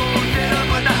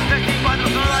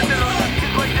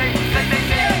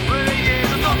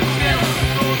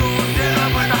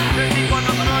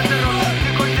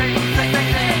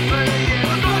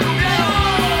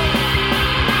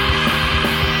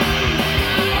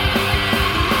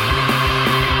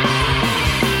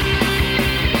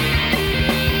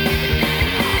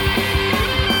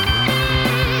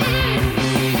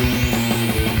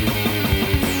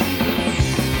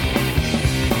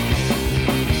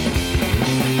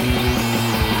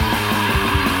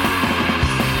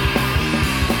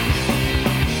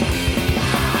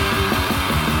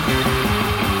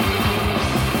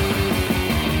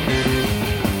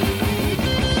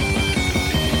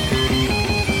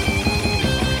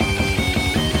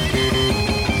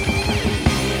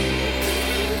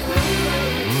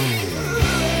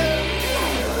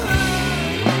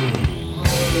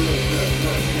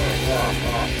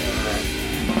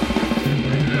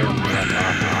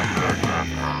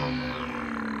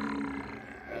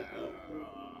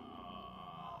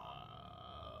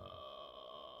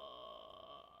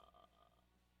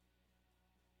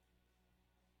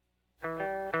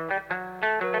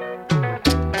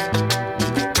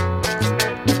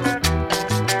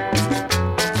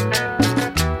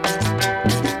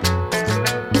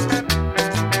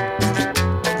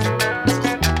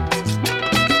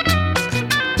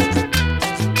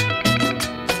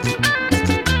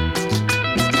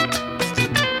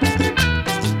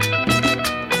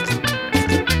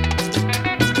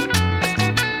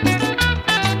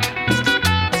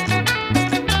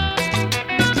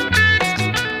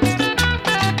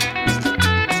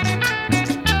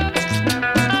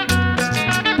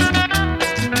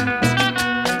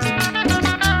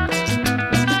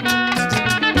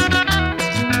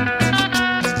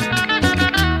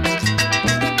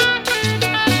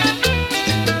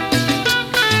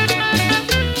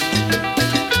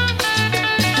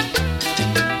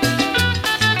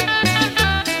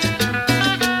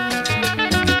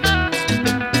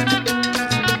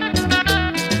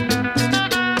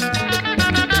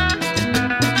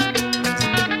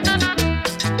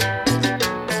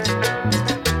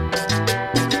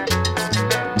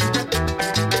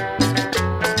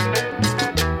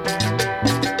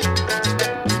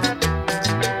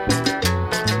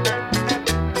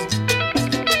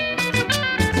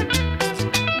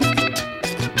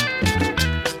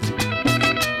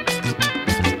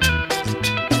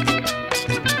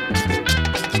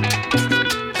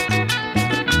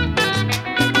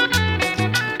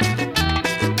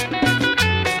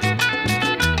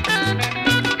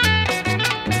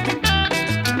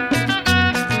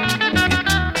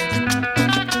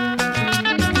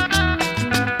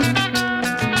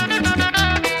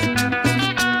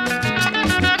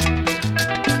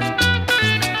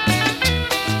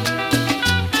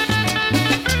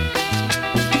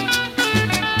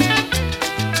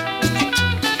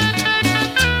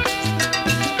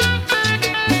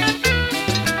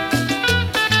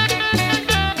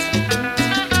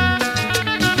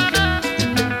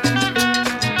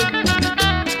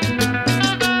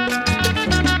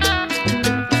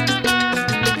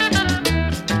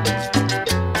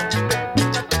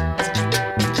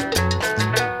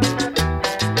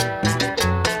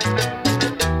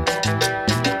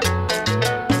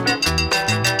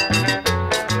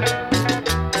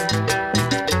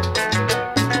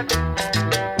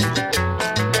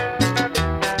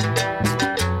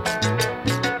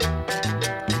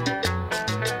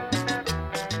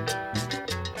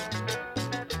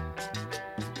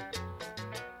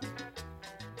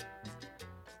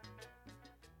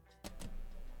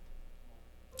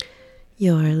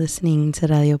 You're listening to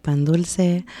Radio Pan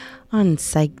Dulce on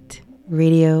Psyched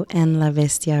Radio and La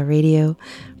Bestia Radio,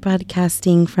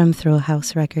 broadcasting from Thrill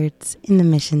House Records in the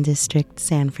Mission District,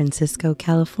 San Francisco,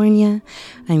 California.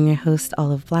 I'm your host,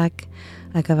 Olive Black.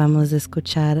 Acabamos de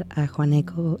escuchar a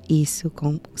Juaneco y su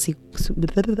combo.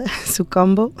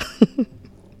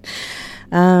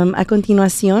 A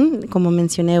continuación, como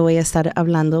mencioné, voy a estar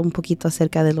hablando un poquito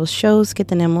acerca de los shows que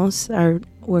tenemos.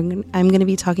 I'm going to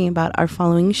be talking about our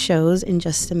following shows in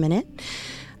just a minute.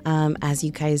 As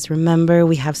you guys remember,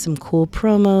 we have some cool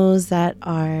promos that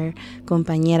our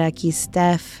compañera aquí,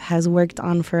 Steph, has worked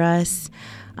on for us.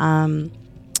 I'm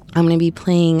going to be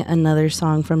playing another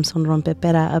song from Son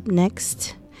Rompepera up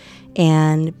next.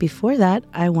 And before that,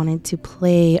 I wanted to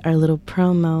play our little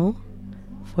promo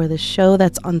for the show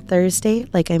that's on Thursday.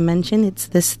 Like I mentioned, it's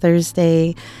this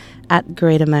Thursday at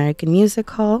Great American Music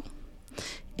Hall.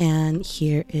 And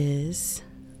here is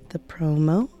the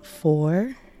promo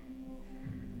for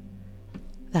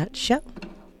that show.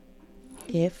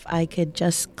 If I could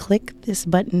just click this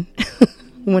button.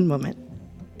 One moment.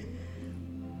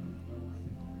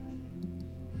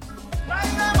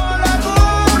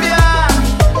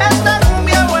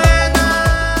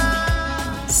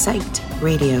 Psyched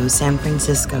Radio San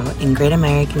Francisco and Great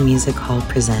American Music Hall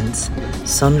presents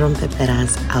Son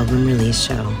Rompepera's album release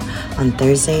show on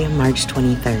Thursday, March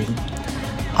 23rd.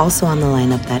 Also on the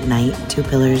lineup that night, two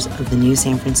pillars of the new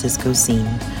San Francisco scene,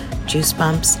 Juice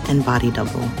Bumps and Body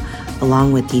Double,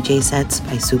 along with DJ sets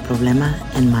by Su Problema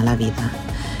and Mala Vida.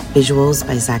 Visuals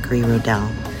by Zachary Rodell.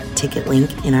 Ticket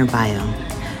link in our bio.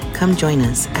 Come join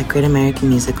us at Great American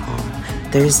Music Hall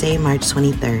Thursday, March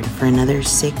 23rd for another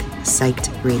sick, psyched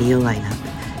radio lineup.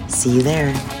 See you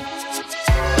there.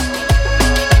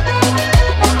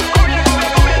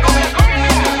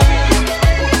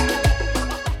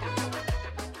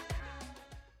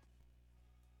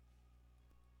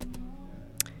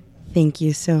 Thank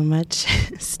you so much,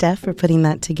 Steph, for putting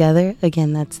that together.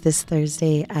 Again, that's this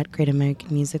Thursday at Great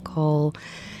American Music Hall.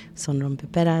 Son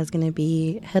Rompepera is going to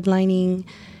be headlining.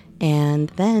 And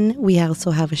then we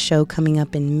also have a show coming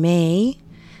up in May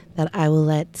that I will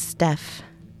let Steph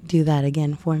do that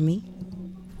again for me.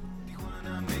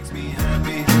 Tijuana makes me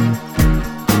happy.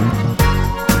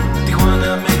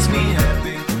 Tijuana makes me happy.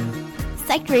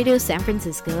 Psyched Radio San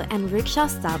Francisco and Rickshaw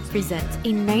Stop present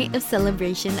a night of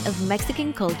celebration of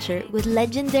Mexican culture with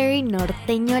legendary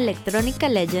norteño electrónica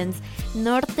legends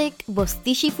Nortec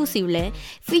Bostichi Fusible,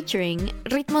 featuring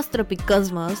Ritmos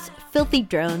Tropicosmos, Filthy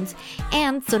Drones,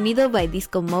 and Sonido by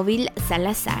Disco Móvil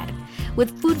Salazar,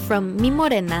 with food from Mi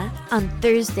Morena on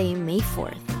Thursday, May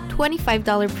 4th.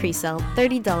 $25 pre-sale,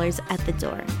 $30 at the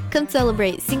door. Come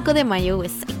celebrate Cinco de Mayo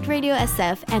with Psyched Radio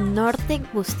SF and Nortec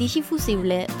Bostichi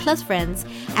Fusible plus friends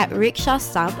at Rickshaw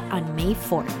Stop on May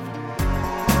 4th.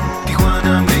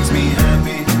 Tijuana makes me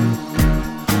happy.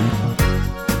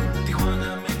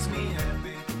 Tijuana makes me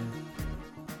happy.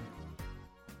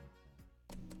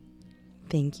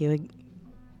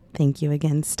 Thank you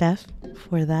again, Steph,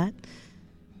 for that.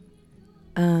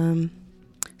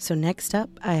 So next up,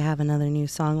 I have another new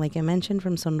song, like I mentioned,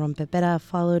 from Son Rompepera,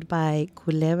 followed by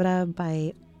Culebra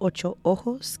by Ocho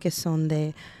Ojos, que son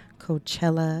de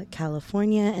Coachella,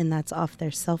 California, and that's off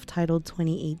their self-titled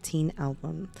 2018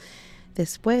 album.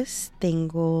 Después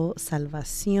tengo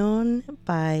Salvación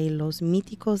by Los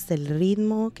Míticos del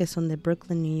Ritmo, que son de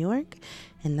Brooklyn, New York,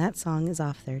 and that song is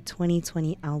off their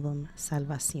 2020 album,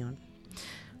 Salvación.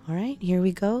 All right, here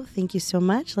we go. Thank you so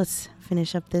much. Let's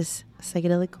finish up this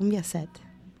psychedelic cumbia set.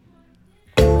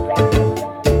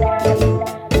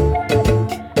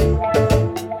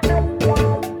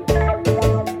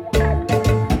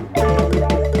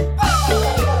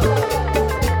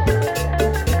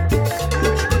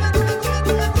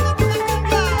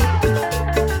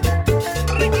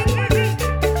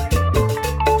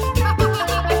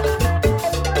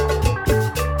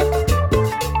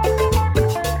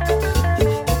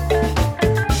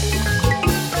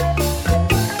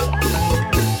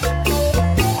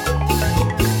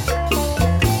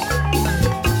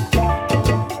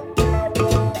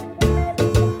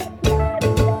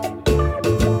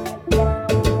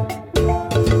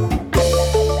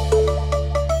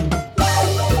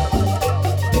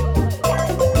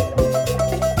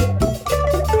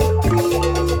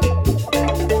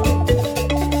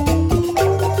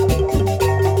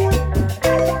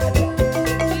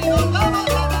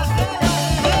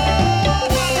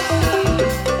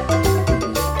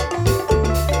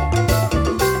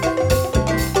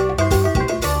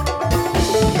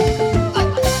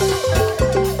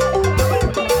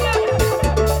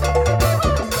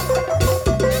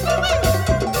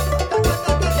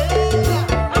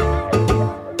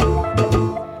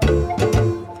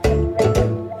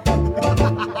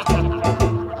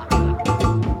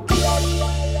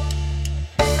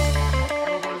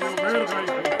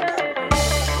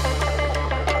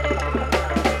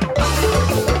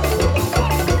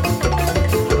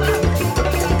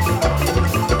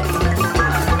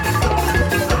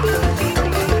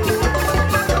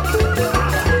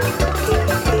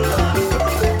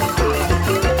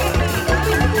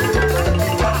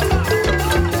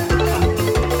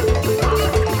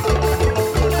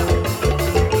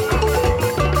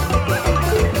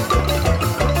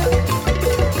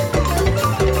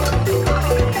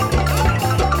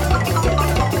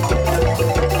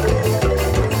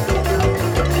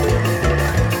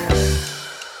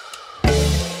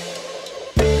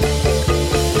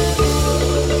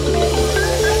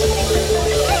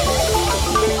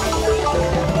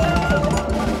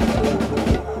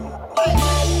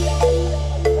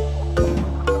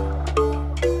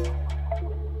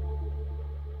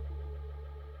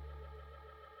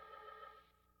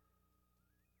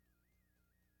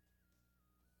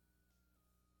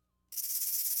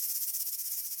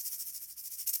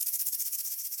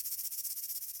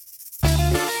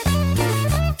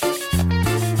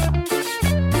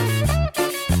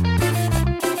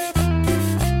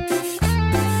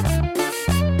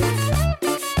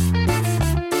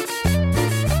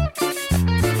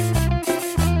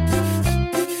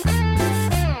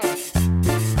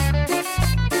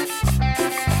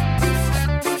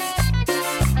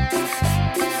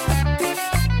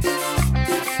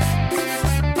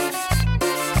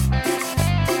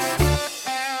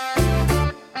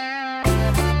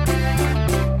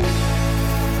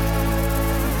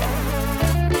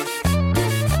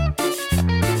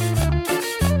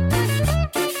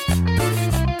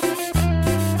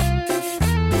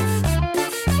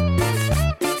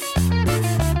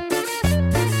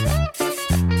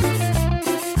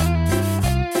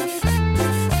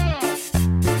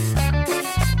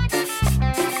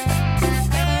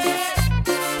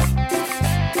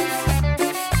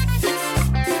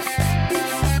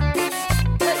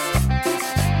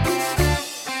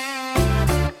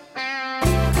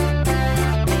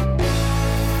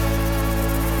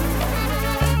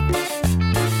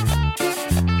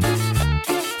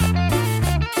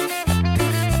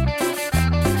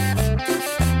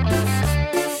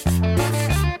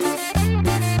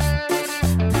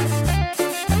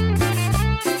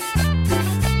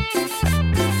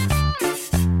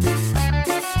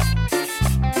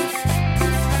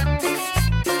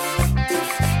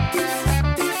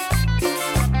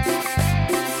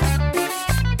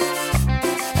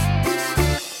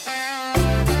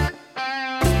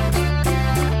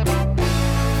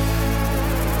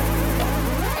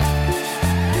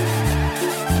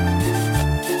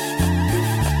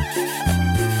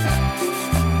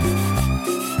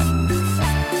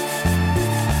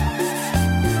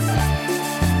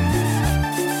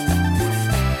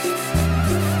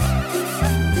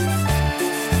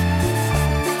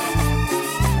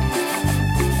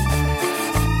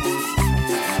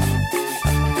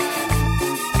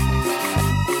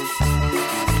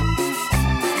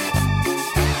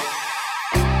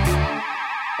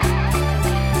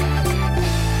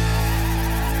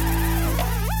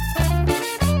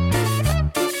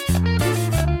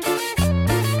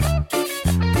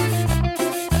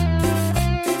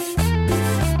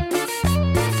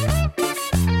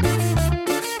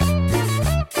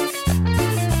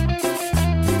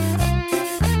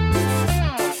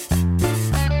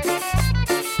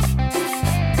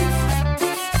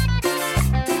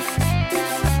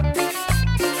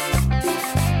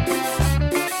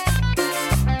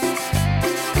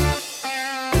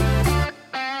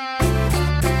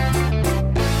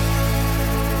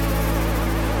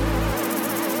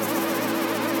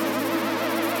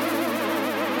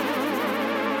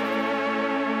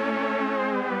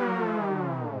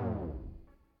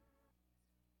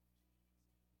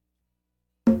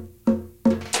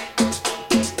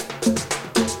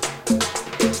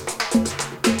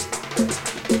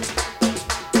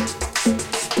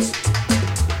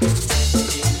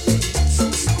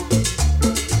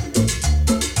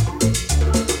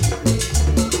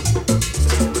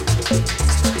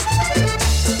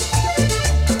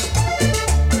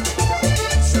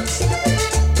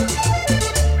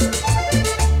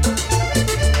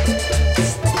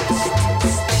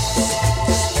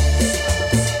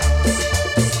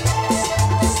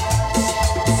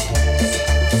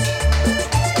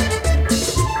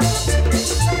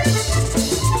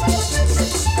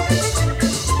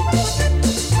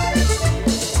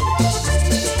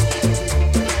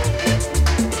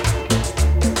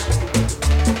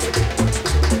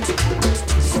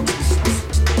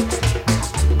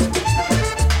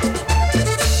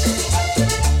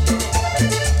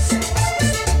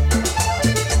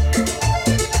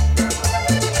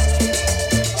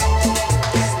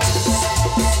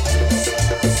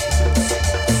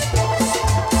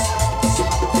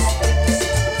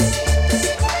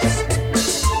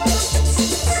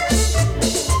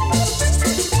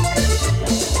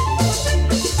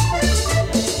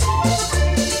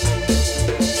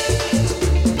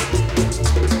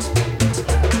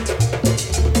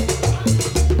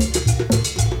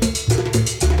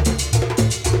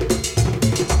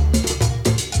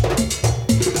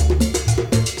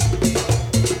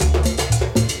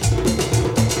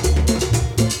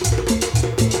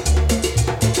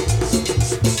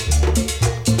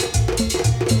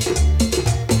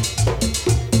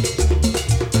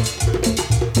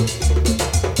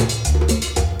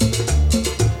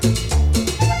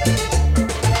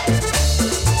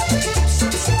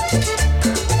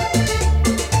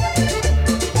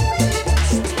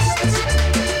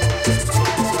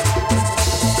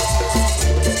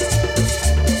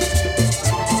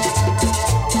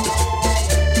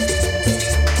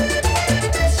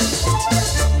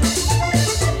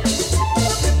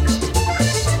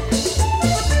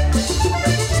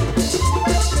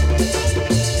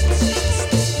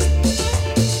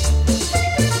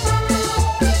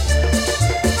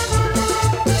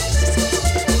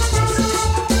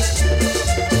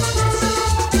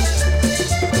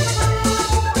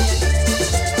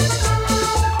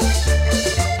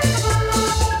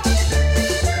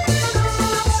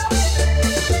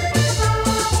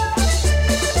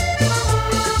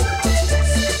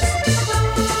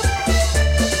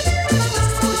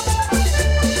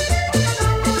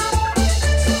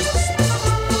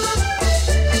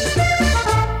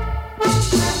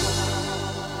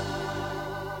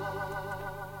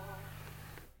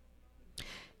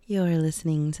 You're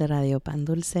listening to Radio Pan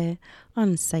Dulce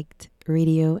on Psyched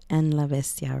Radio and La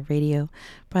Bestia Radio,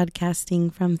 broadcasting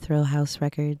from Thrill House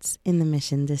Records in the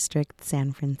Mission District,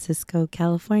 San Francisco,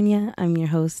 California. I'm your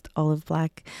host, Olive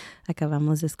Black.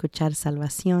 Acabamos de escuchar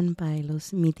Salvación by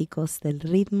Los Míticos del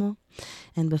Ritmo,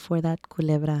 and before that,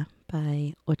 Culebra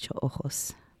by Ocho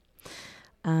Ojos.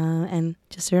 And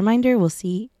just a reminder, we'll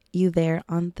see you there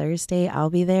on Thursday. I'll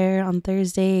be there on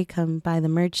Thursday. Come by the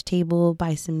merch table,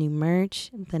 buy some new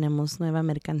merch. Tenemos nueva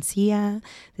mercancía.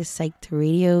 This Psyched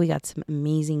Radio. We got some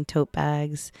amazing tote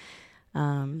bags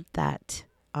that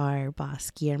are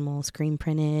Boss Guillermo screen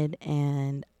printed,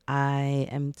 and I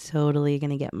am totally going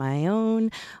to get my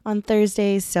own on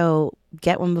Thursday, so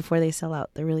get one before they sell out.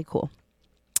 They're really cool.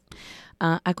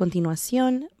 A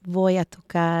continuación, voy a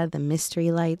tocar the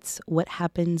Mystery Lights, What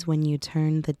Happens When You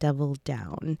Turn the Devil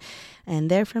Down. And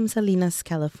they're from Salinas,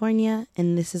 California,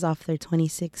 and this is off their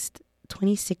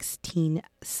 2016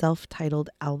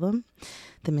 self-titled album,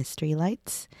 The Mystery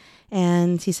Lights.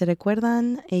 And si se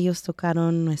recuerdan, ellos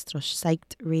tocaron nuestro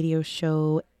Psyched Radio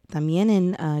show también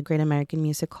en Great American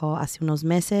Music Hall hace unos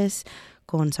meses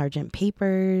con Sgt.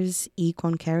 Papers y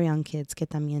con Carry On Kids, que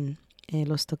también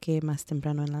los toqué más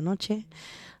temprano en la noche.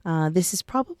 This is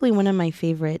probably one of my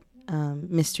favorite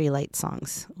Mystery Light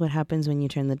songs, What Happens When You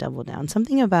Turn the Devil Down.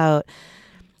 Something about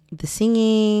the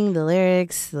singing, the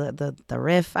lyrics, the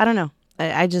riff. I don't know.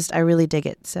 I really dig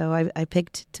it. So I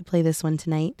picked to play this one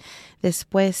tonight.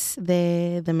 Después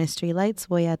de The Mystery Lights,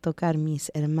 voy a tocar Mis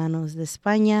Hermanos de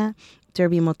España,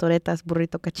 Derby Motoretas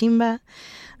Burrito Cachimba.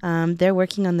 They're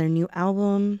working on their new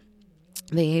album.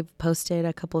 They posted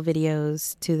a couple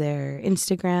videos to their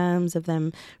Instagrams of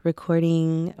them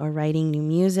recording or writing new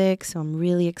music. So I'm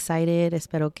really excited.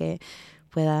 Espero que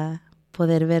pueda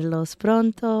poder verlos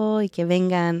pronto y que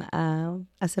vengan a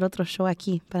hacer otro show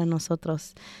aquí para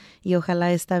nosotros. Y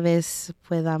ojalá esta vez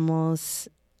podamos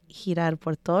girar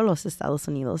por todos los Estados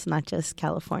Unidos, not just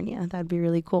California. That'd be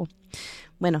really cool.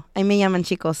 Bueno, ahí me llaman,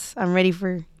 chicos. I'm ready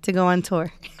to go on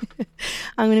tour.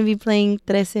 I'm going to be playing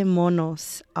 13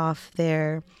 Monos off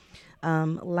their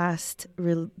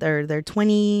their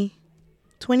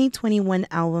 2021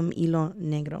 album Hilo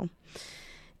Negro.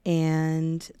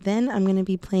 And then I'm going to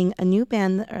be playing a new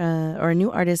band or a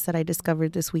new artist that I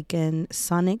discovered this weekend,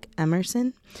 Sonic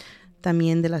Emerson,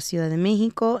 también de la Ciudad de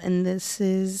México. And this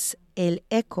is El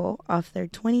Eco off their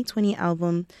 2020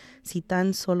 album, Si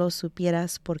Tan Solo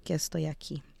Supieras Por Qué Estoy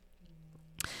Aquí.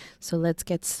 So let's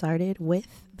get started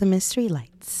with the Mystery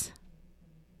Lights.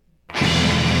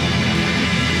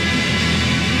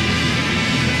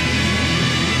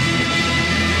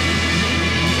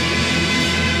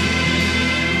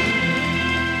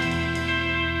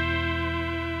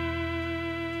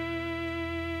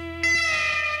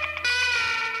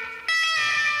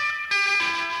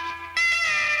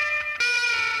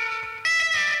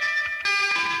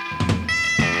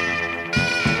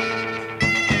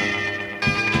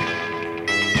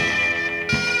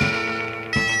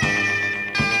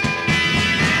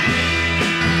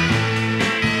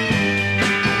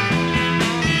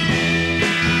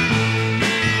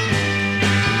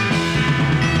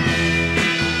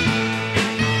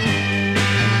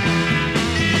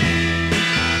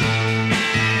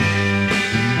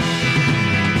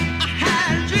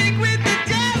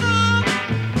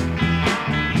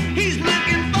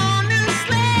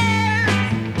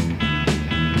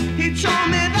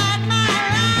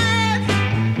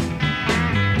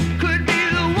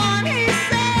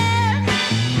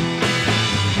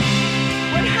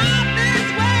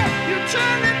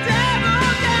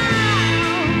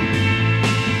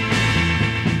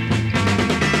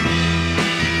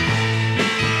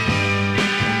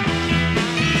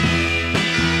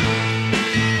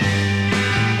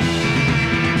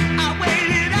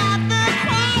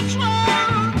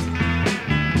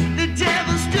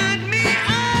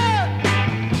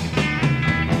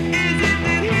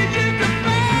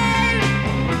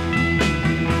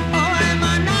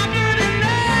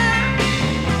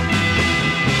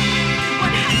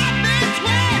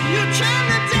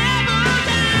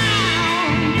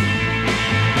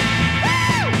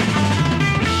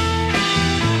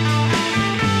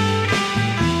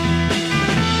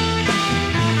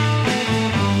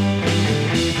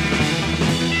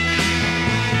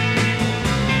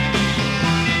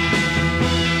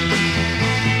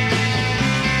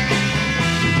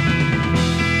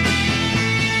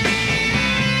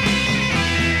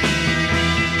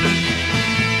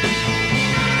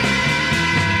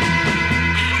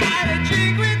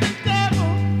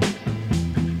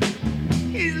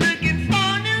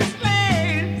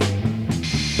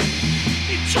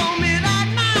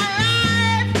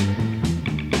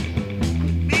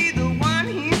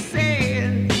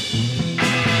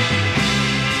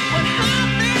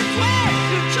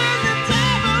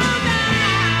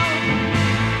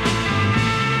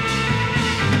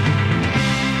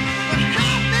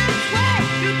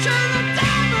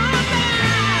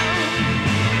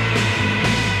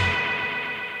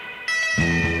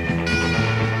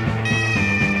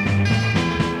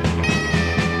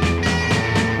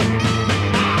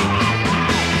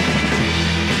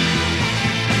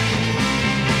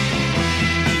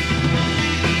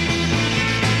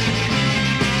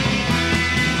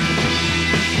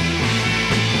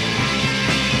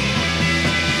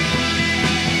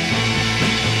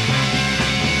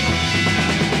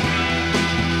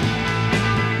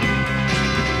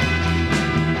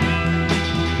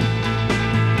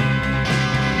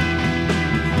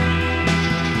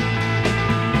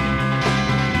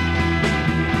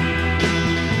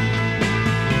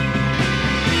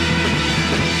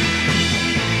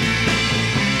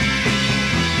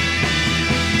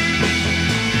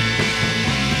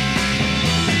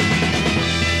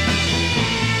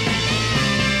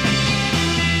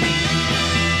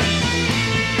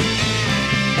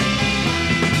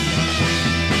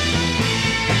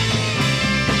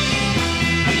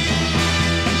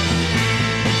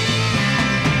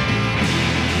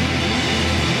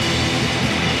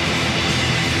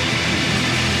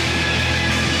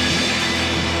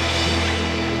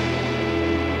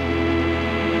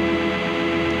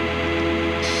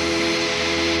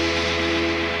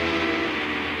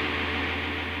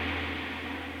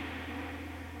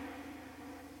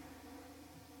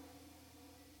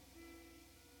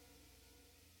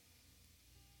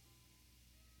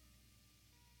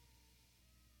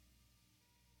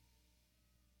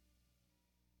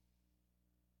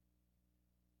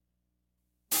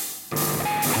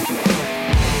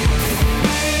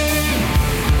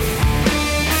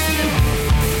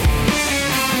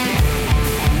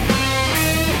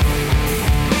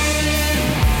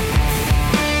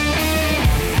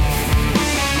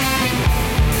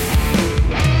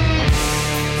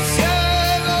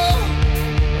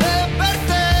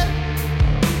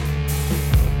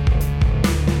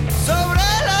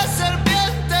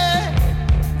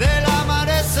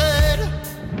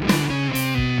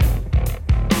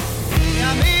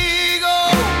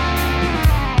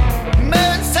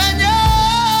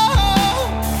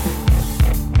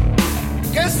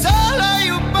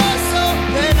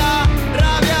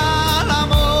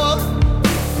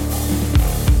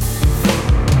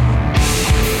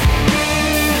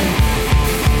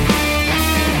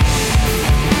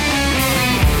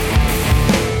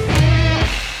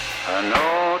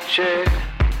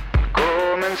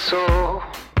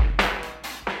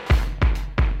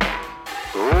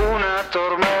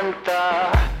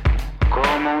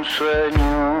 un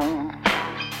sueño.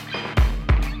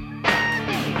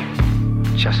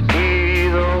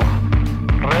 Chasquido,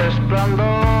 resplandor,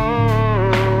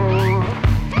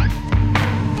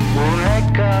 un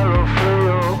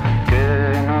escalofrío que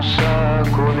nos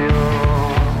sacudió.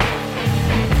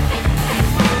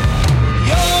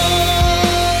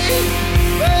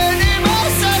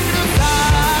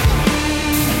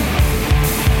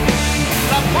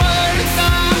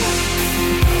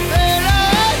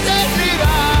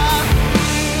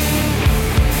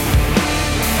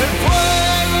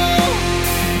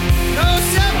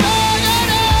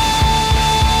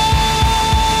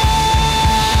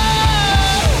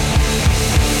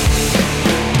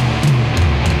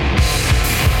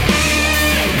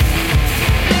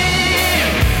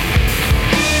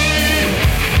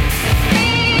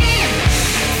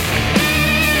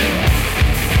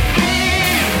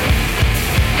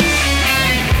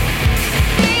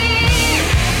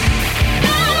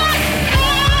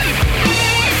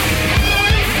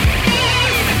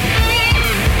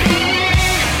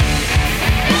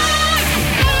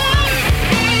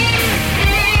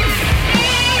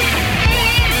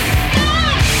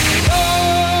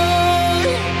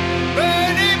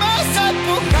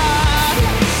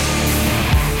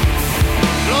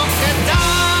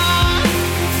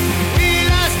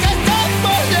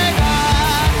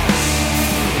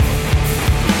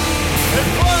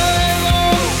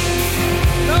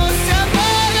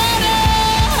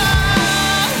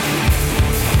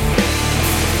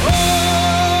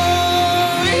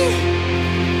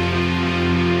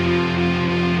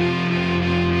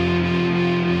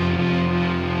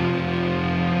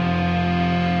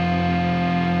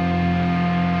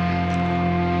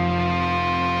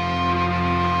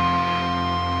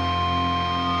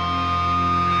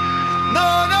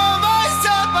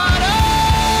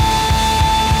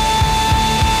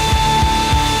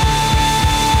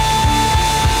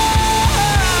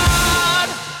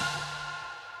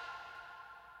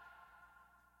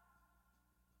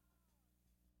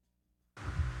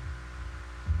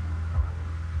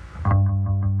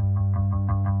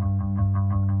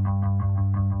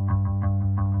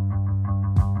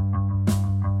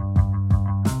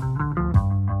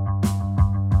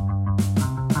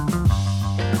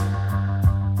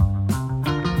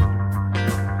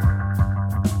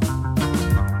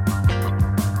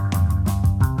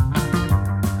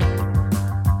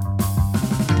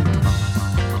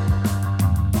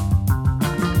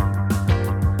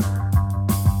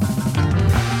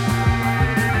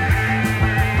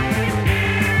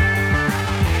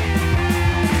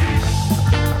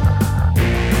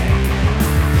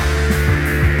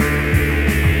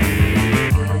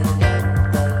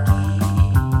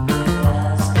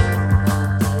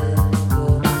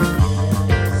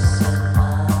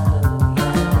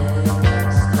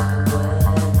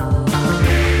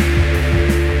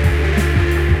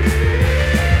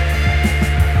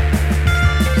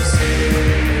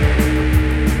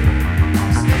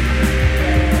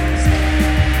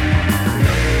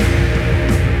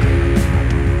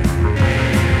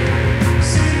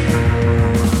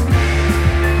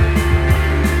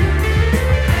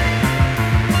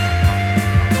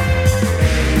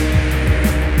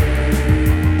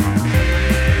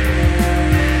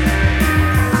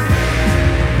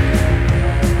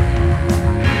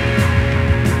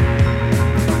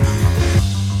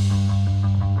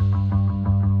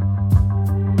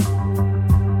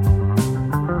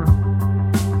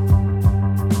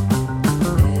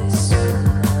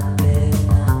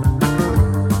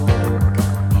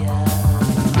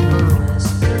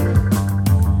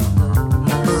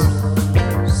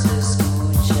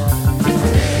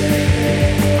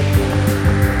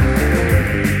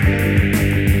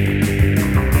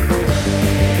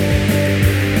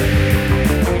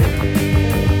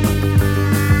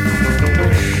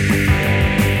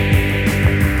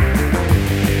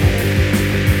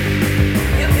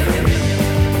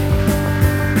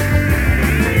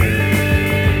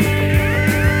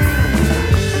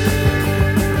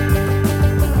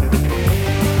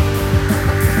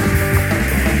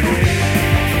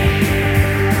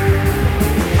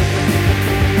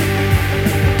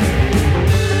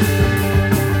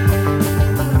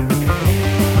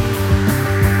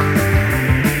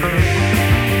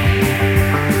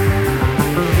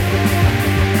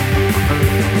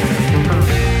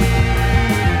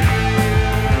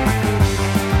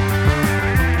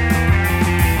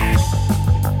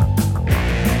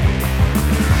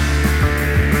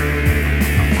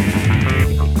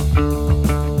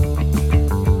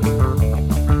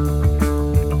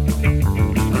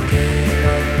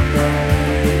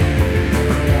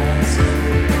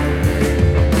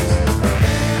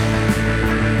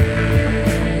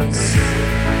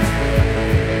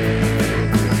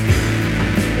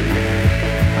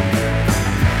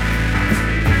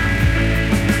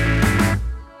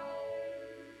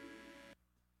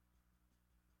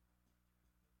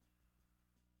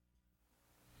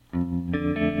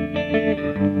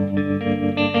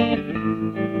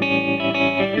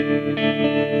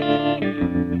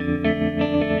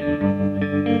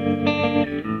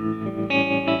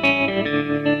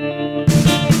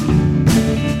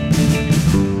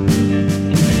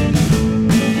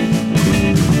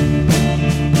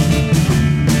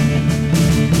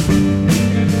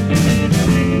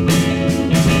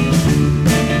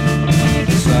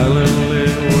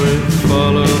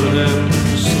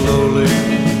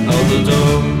 the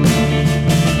door,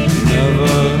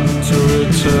 never to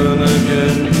return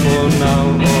again for now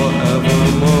or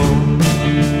evermore.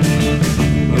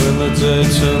 When the day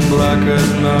turned black at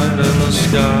night and the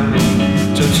sky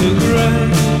turned to grey,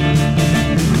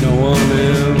 no one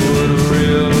here would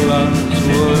realize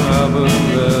what happened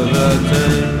there that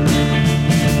day.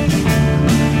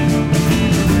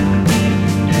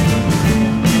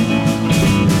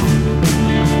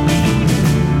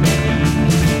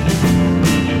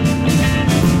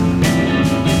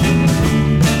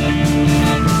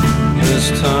 This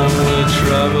time we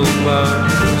traveled back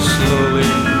slowly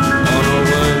on our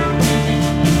way,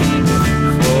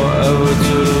 forever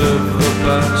to live the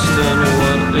past and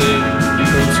what it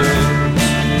contains.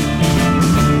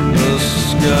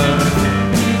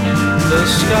 The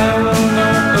sky will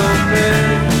not obey.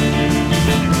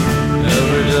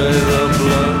 Every day the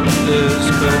blood is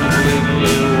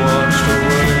completely washed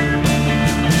away.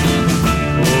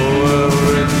 Oh,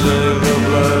 every day the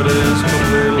blood is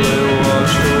completely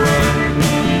washed away.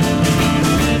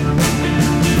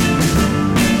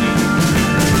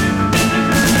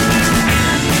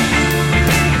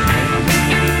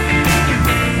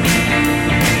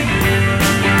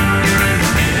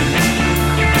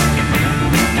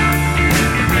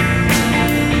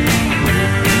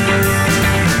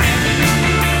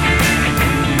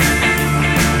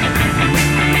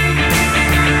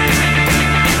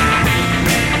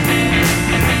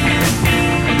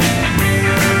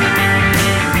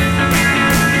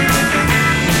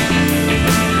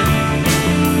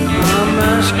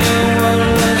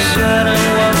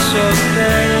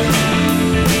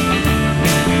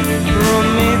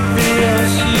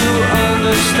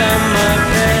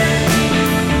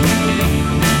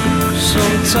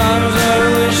 Sometimes I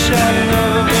wish I'd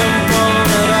never been born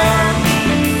at all.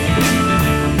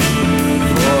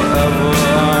 Forever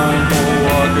I'm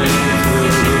walking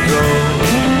through the door.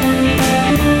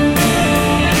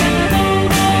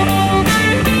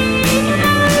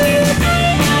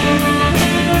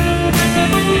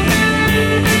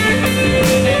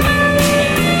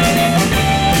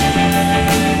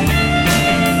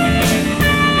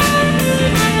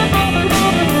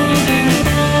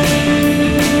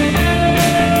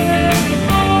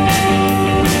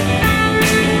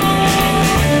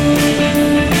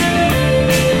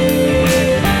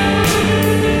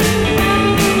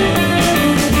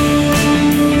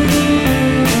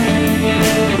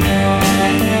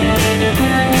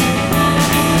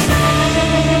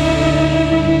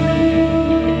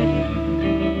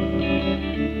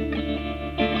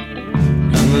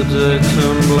 The day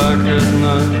turned black at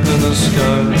night and the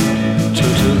sky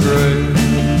turned to grey.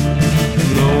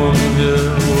 No one here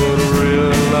would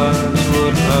realize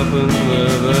what happened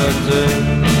there that day.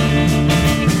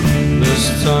 This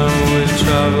time we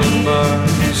traveled back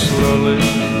slowly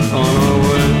on our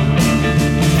way,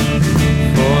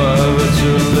 forever to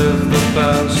live the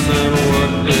past and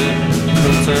what it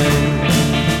contained.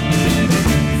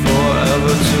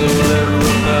 Forever to live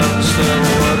the past and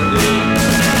what it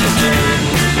contained.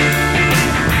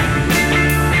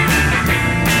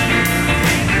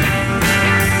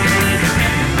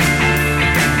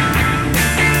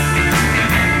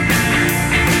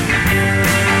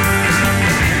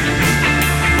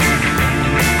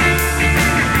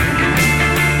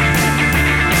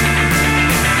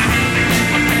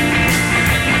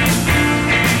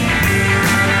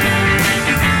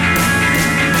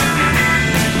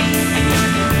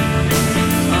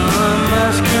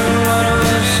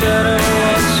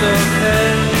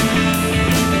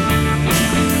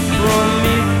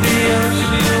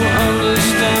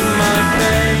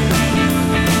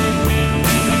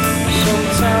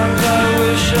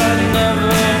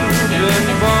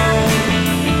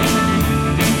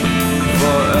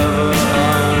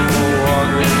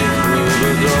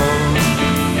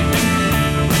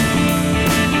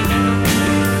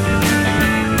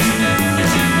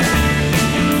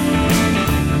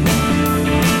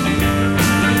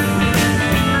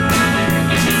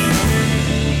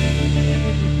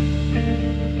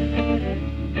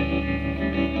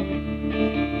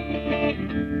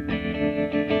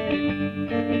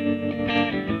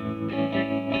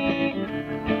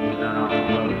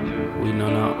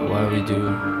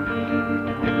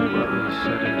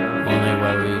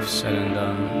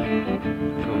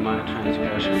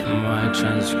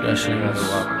 Transgressions,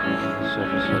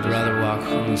 would rather walk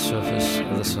on the surface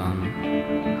of the sun.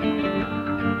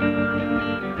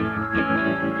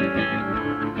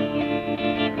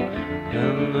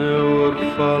 And they would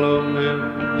follow him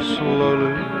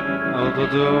slowly out the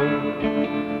door,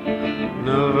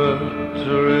 never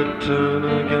to return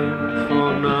again for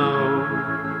now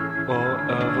or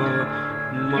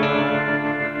evermore.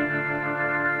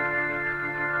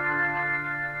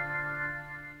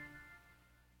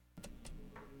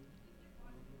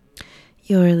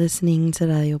 You're listening to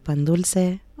Radio Pan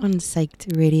Dulce on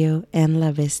Psyched Radio and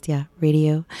La Bestia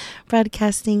Radio,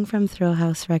 broadcasting from Thrill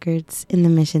House Records in the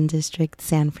Mission District,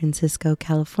 San Francisco,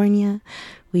 California.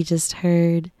 We just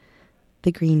heard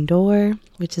The Green Door,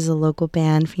 which is a local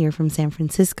band here from San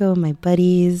Francisco, my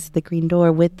buddies, The Green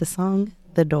Door, with the song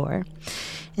The Door.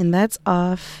 And that's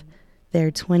off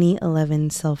their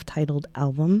 2011 self-titled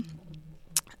album.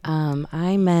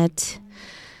 I met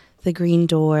The Green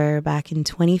Door back in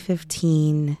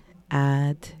 2015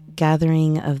 at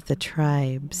Gathering of the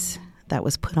Tribes that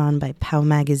was put on by POW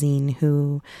Magazine,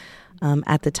 who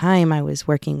at the time I was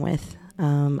working with.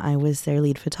 I was their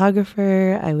lead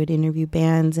photographer. I would interview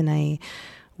bands, and I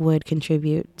would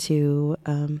contribute to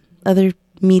other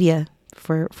media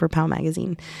for POW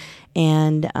Magazine.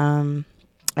 And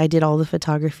I did all the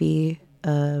photography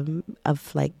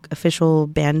of like official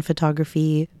band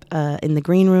photography in the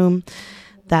green room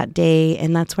that day,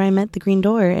 and that's where I met The Green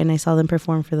Door, and I saw them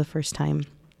perform for the first time.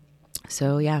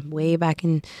 So yeah, way back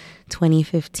in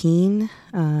 2015.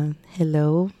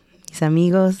 Hello, mis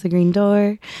amigos, The Green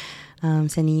Door.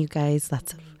 Sending you guys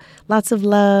lots of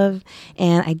love.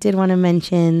 And I did want to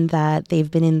mention that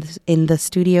they've been in the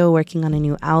studio working on a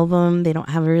new album. They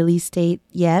don't have a release date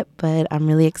yet, but I'm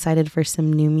really excited for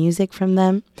some new music from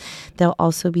them. They'll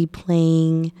also be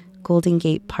playing Golden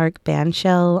Gate Park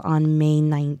Bandshell on May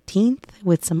 19th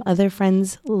with some other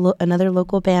friends, another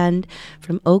local band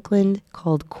from Oakland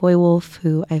called Koi Wolf,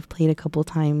 who I've played a couple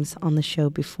times on the show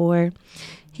before.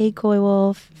 Hey, Koi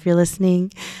Wolf, if you're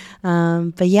listening.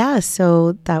 But yeah,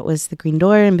 so that was The Green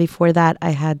Door. And before that,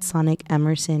 I had Sonic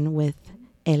Emerson with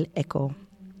El Eco.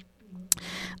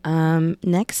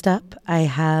 Next up, I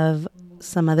have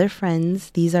some other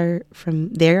friends.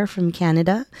 They're from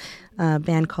Canada, a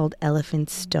band called Elephant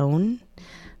Stone.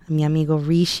 Mi amigo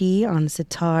Rishi on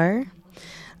sitar.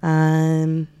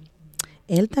 Él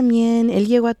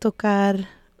llegó a tocar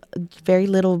very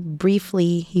little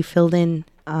briefly. He filled in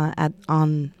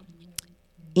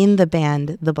in the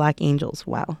band, The Black Angels.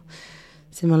 Wow.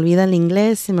 Se me olvida el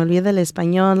inglés, se me olvida el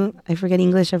español. I forget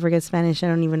English, I forget Spanish. I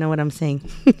don't even know what I'm saying.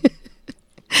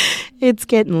 It's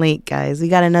getting late, guys. We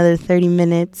got another 30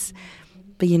 minutes.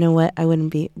 But you know what? I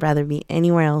wouldn't rather be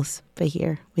anywhere else but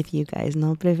here with you guys.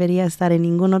 No prefería estar en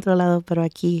ningún otro lado, pero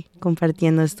aquí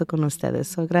compartiendo esto con ustedes.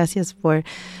 So gracias for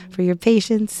your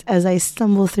patience as I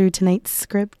stumble through tonight's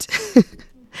script.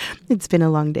 It's been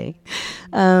a long day.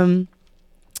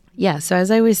 Yeah, so as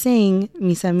I was saying,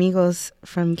 mis amigos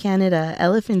from Canada,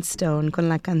 Elephant Stone con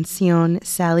la canción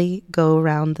Sally Go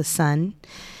Round the Sun.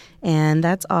 And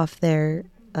that's off their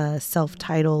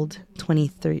self-titled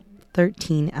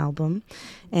 2013 album.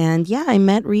 And yeah, I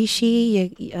met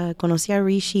Rishi, conocí a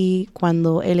Rishi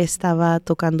cuando él estaba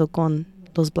tocando con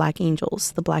los Black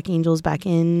Angels. The Black Angels back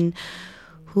in,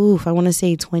 I want to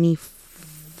say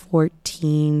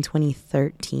 2014,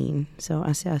 2013. So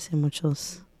hace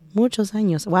muchos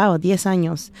años. Wow, 10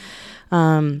 años.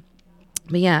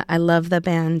 But yeah, I love the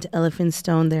band Elephant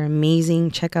Stone. They're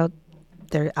amazing. Check out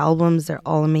their albums. They're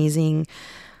all amazing.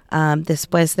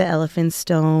 Después de Elephant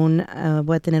Stone,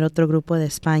 voy a tener otro grupo de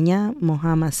España,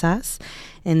 Mohamed Sass.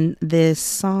 And this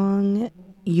song,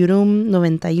 Yurum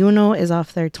 91, is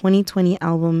off their 2020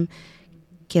 album,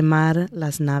 Quemar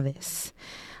las Naves.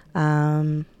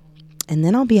 And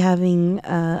then I'll be having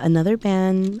another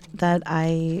band that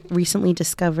I recently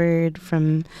discovered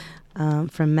from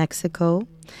Mexico,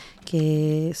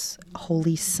 que es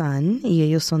Holy Sun, y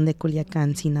ellos son de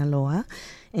Culiacán, Sinaloa.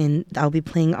 And I'll be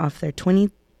playing off their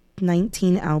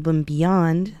 2019 album,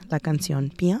 Beyond, la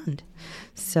canción Beyond.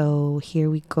 So here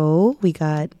we go. We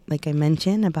got, like I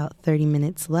mentioned, about 30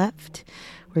 minutes left.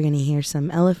 We're going to hear some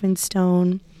Elephant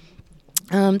Stone.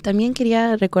 También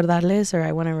quería recordarles, or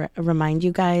I want to remind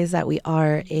you guys that we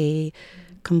are a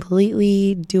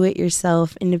completely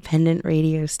do-it-yourself independent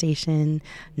radio station,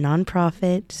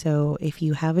 nonprofit. So if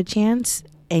you have a chance,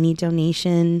 any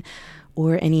donation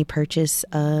or any purchase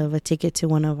of a ticket to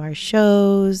one of our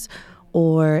shows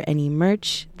or any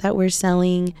merch that we're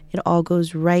selling, it all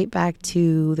goes right back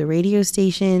to the radio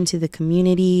station, to the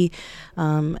community,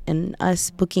 and us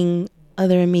booking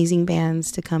other amazing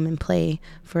bands to come and play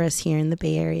for us here in the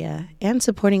Bay Area and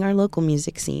supporting our local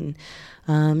music scene.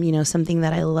 Something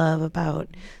that I love about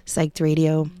Psyched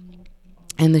Radio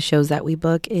and the shows that we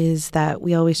book is that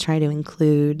we always try to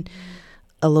include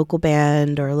a local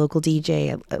band or a local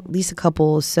DJ, at least a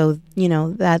couple, so,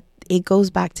 that it goes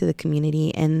back to the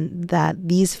community and that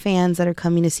these fans that are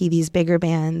coming to see these bigger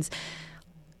bands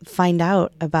find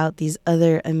out about these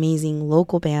other amazing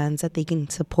local bands that they can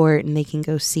support and they can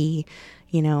go see,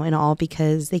 and all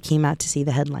because they came out to see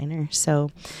the headliner.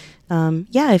 So,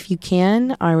 if you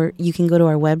can, you can go to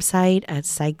our website at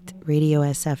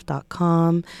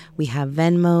psychedradiosf.com. We have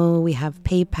Venmo, we have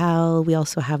PayPal, we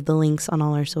also have the links on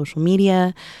all our social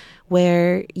media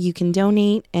where you can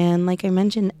donate. And like I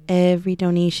mentioned, every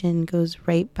donation goes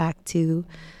right back to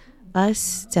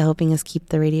us, to helping us keep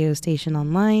the radio station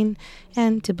online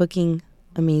and to booking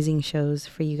amazing shows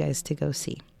for you guys to go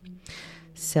see.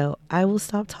 So I will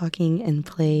stop talking and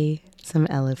play some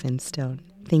Elephant Stone.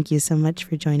 Thank you so much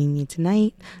for joining me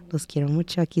tonight. Los quiero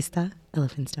mucho. Aquí está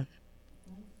Elephant Stone.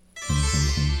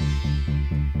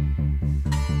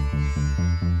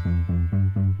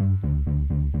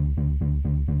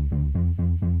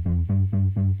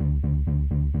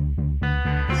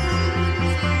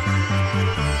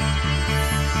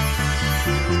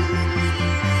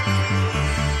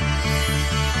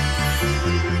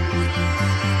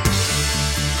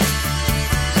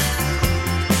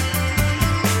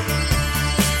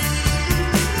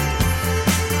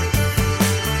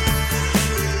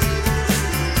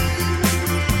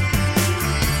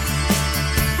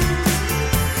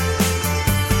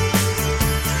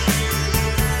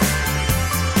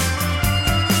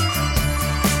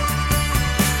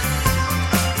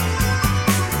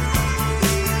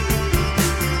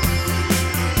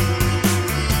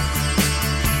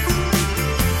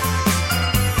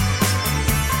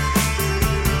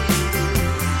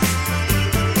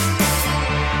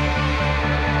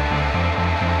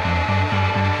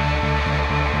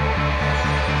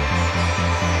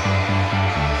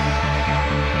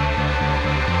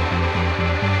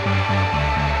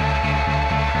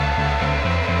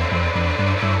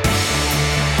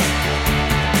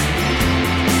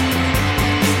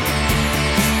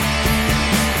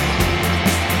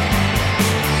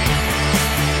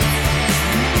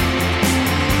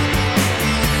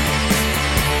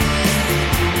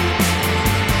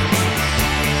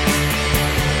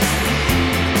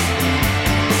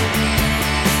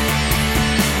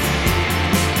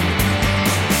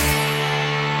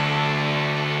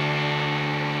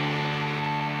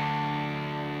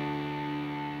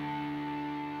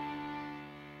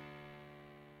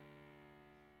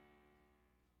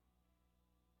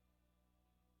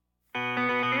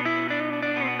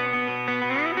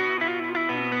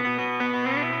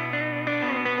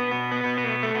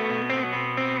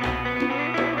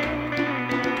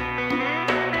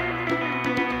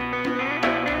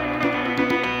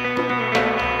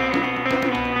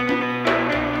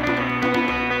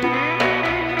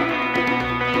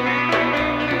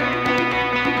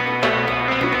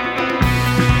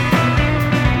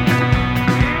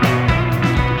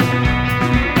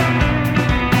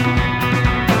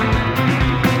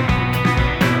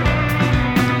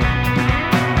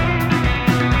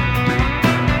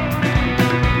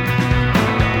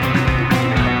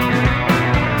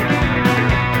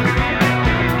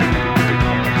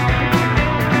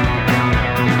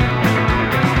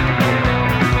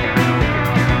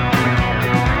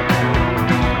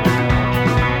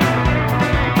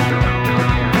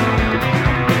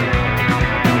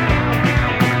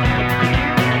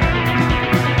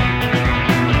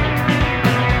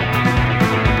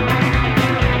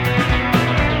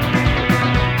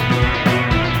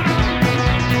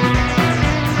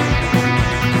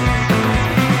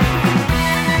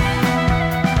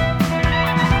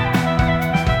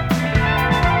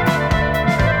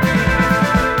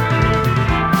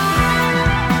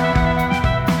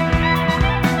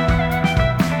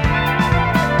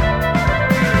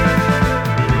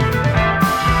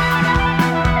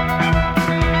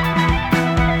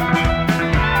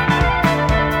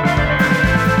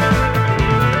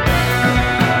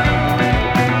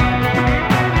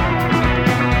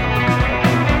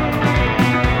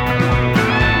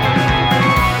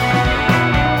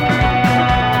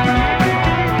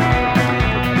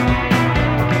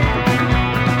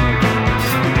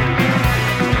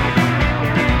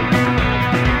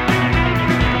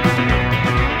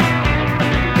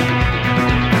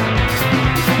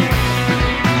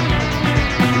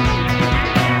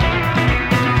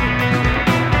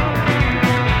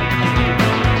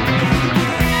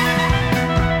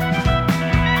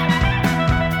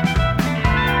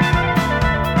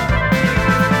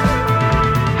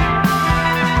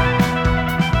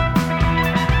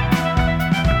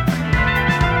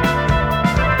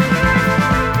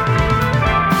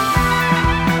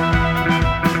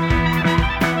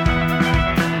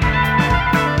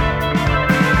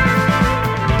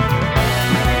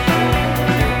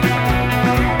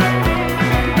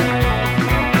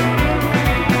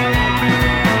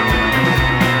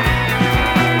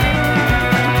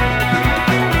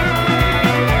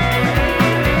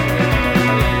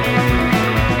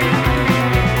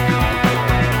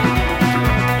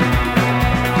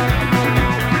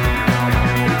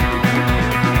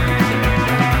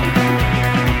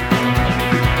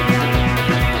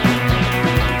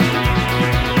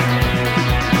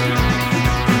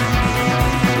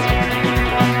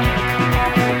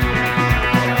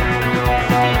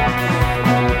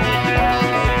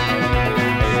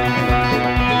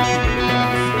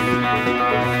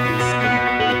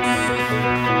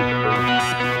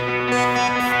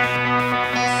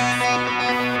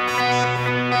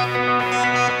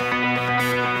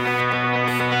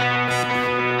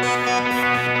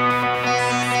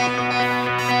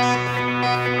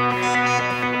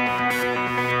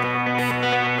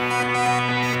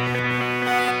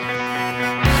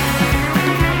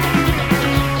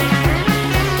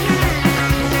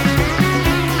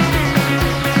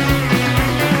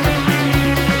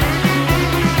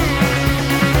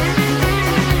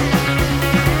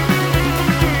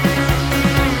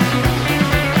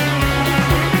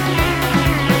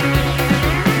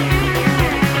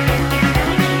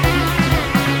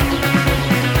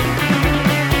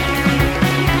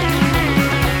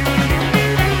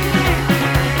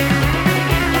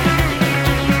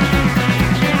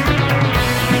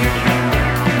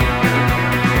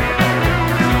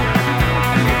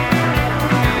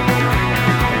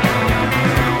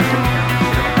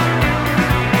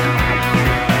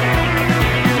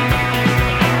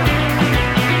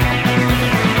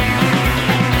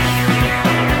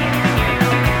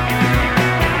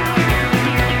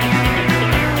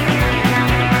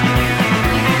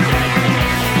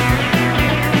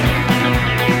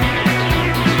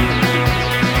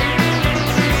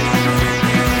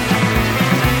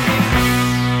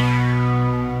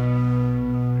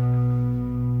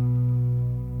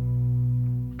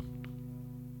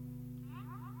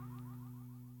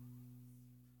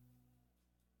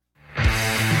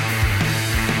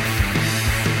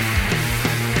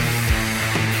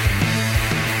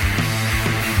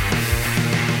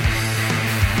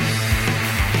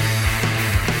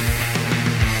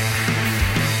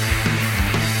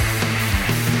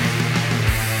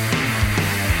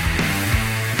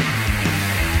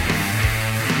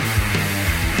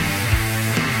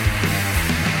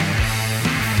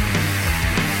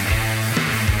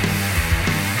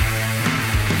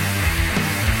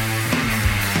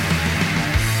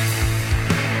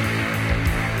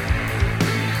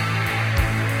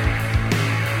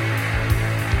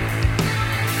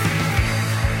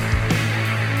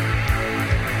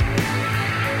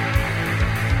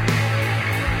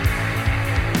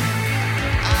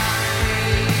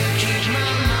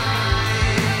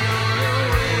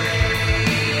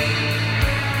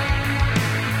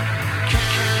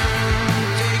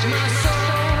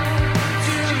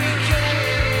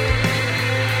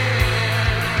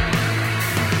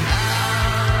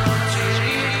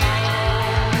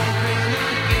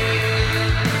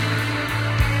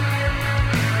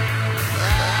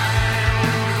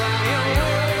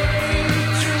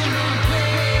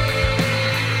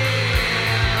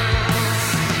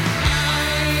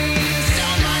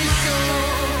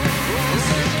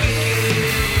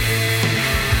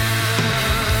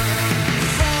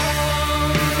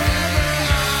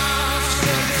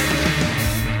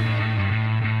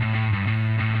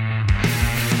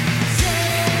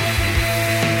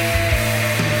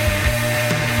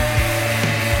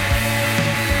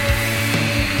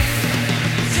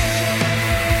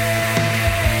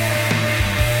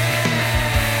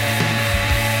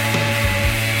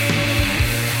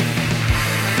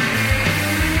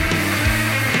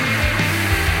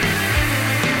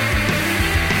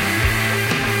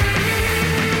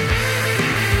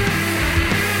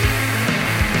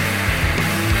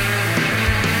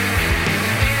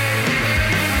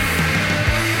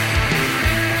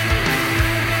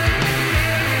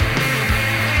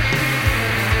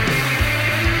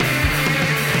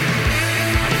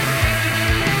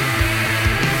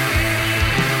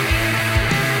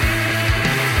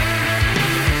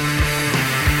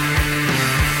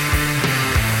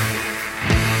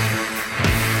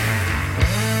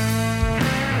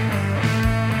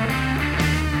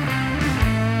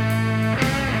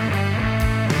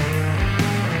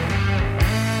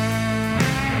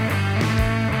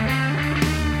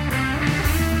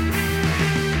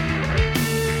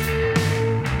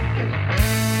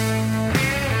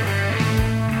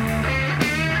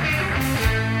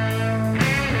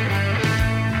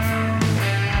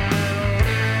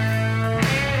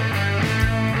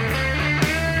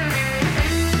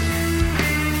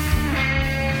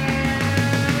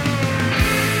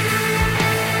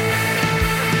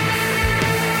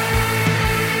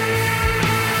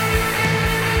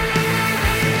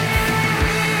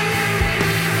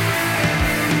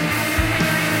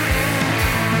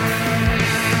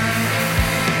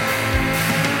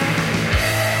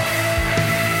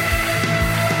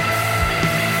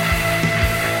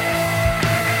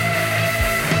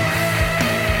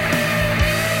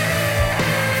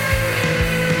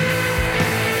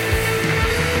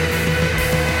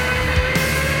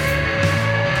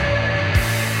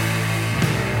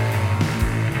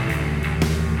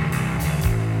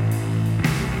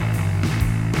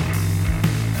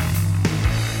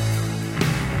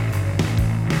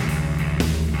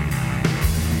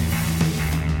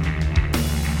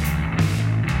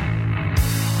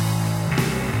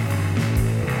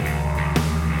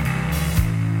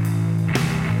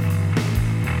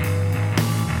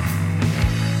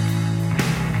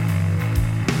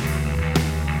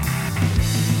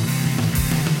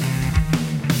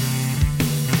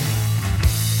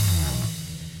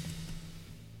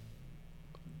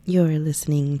 You're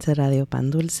listening to Radio Pan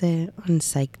Dulce on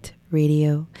Psyched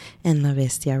Radio and La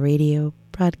Bestia Radio,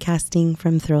 broadcasting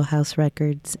from Thrill House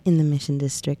Records in the Mission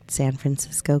District, San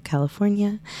Francisco,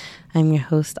 California. I'm your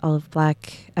host, Olive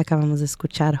Black. Acabamos de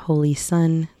escuchar Holy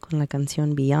Sun con la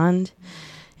canción Beyond.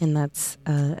 And that's,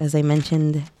 as I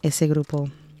mentioned, ese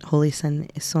grupo, Holy Sun,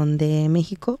 son de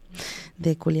Mexico,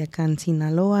 de Culiacán,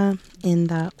 Sinaloa, and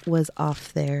that was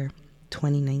off their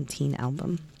 2019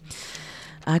 album.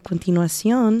 A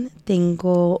continuación,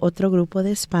 tengo otro grupo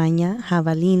de España,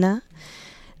 Jabalina,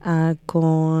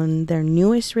 con their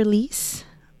newest release,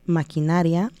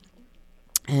 Maquinaria.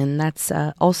 And that's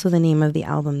also the name of the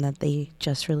album that they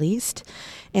just released.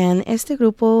 And este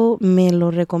grupo me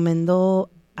lo recomendó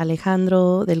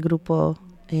Alejandro del grupo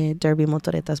Derby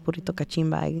Motoretas Burrito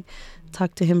Cachimba. I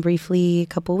talked to him briefly a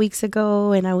couple weeks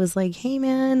ago, and I was like, hey,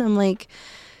 man, I'm like,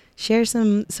 share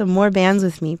some more bands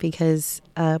with me, because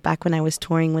back when I was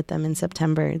touring with them in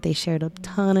September, they shared a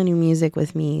ton of new music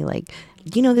with me. Like,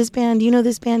 you know this band, you know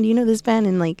this band, you know this band.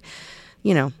 And like,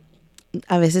 you know,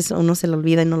 a veces uno se le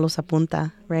olvida y no los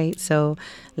apunta, right? So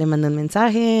le mandé un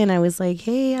mensaje and I was like,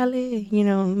 hey, Ale, you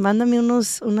know, mándame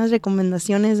unas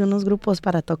recomendaciones de unos grupos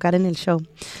para tocar en el show.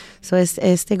 So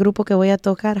este grupo que voy a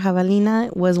tocar, Jabalina,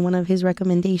 was one of his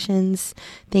recommendations.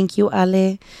 Thank you,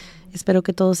 Ale. Espero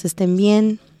que todos estén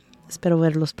bien. Espero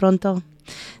verlos pronto.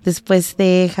 Después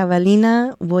de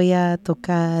Jabalina voy a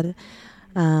tocar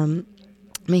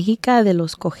Mexica de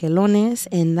los Cogelones,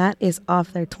 and that is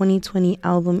off their 2020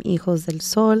 album Hijos del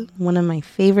Sol, one of my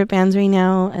favorite bands right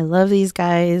now. I love these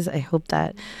guys. I hope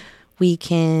that we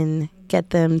can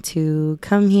get them to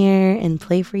come here and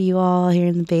play for you all here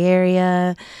in the Bay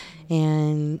Area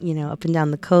and, you know, up and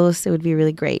down the coast. It would be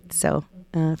really great. So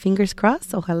fingers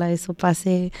crossed. Ojalá eso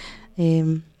pase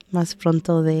más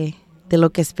pronto de lo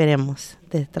que esperemos,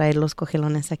 de traer los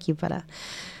Cogelones aquí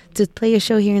to play a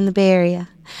show here in the Bay Area.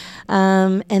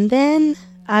 And then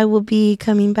I will be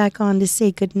coming back on to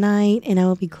say goodnight, and I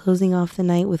will be closing off the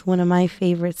night with one of my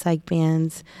favorite psych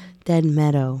bands, Dead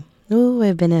Meadow. Ooh,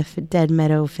 I've been a Dead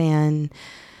Meadow fan,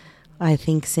 I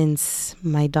think, since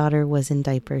my daughter was in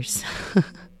diapers.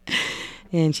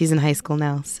 And she's in high school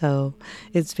now, so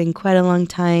it's been quite a long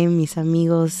time. Mis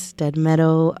amigos, Dead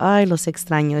Meadow, ay, los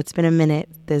extraño. It's been a minute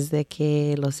desde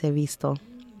que los he visto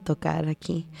tocar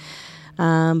aquí.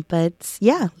 But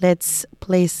yeah, let's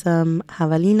play some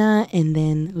Jabalina and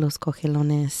then Los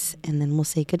Cogelones, and then we'll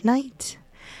say goodnight.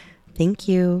 Thank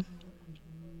you.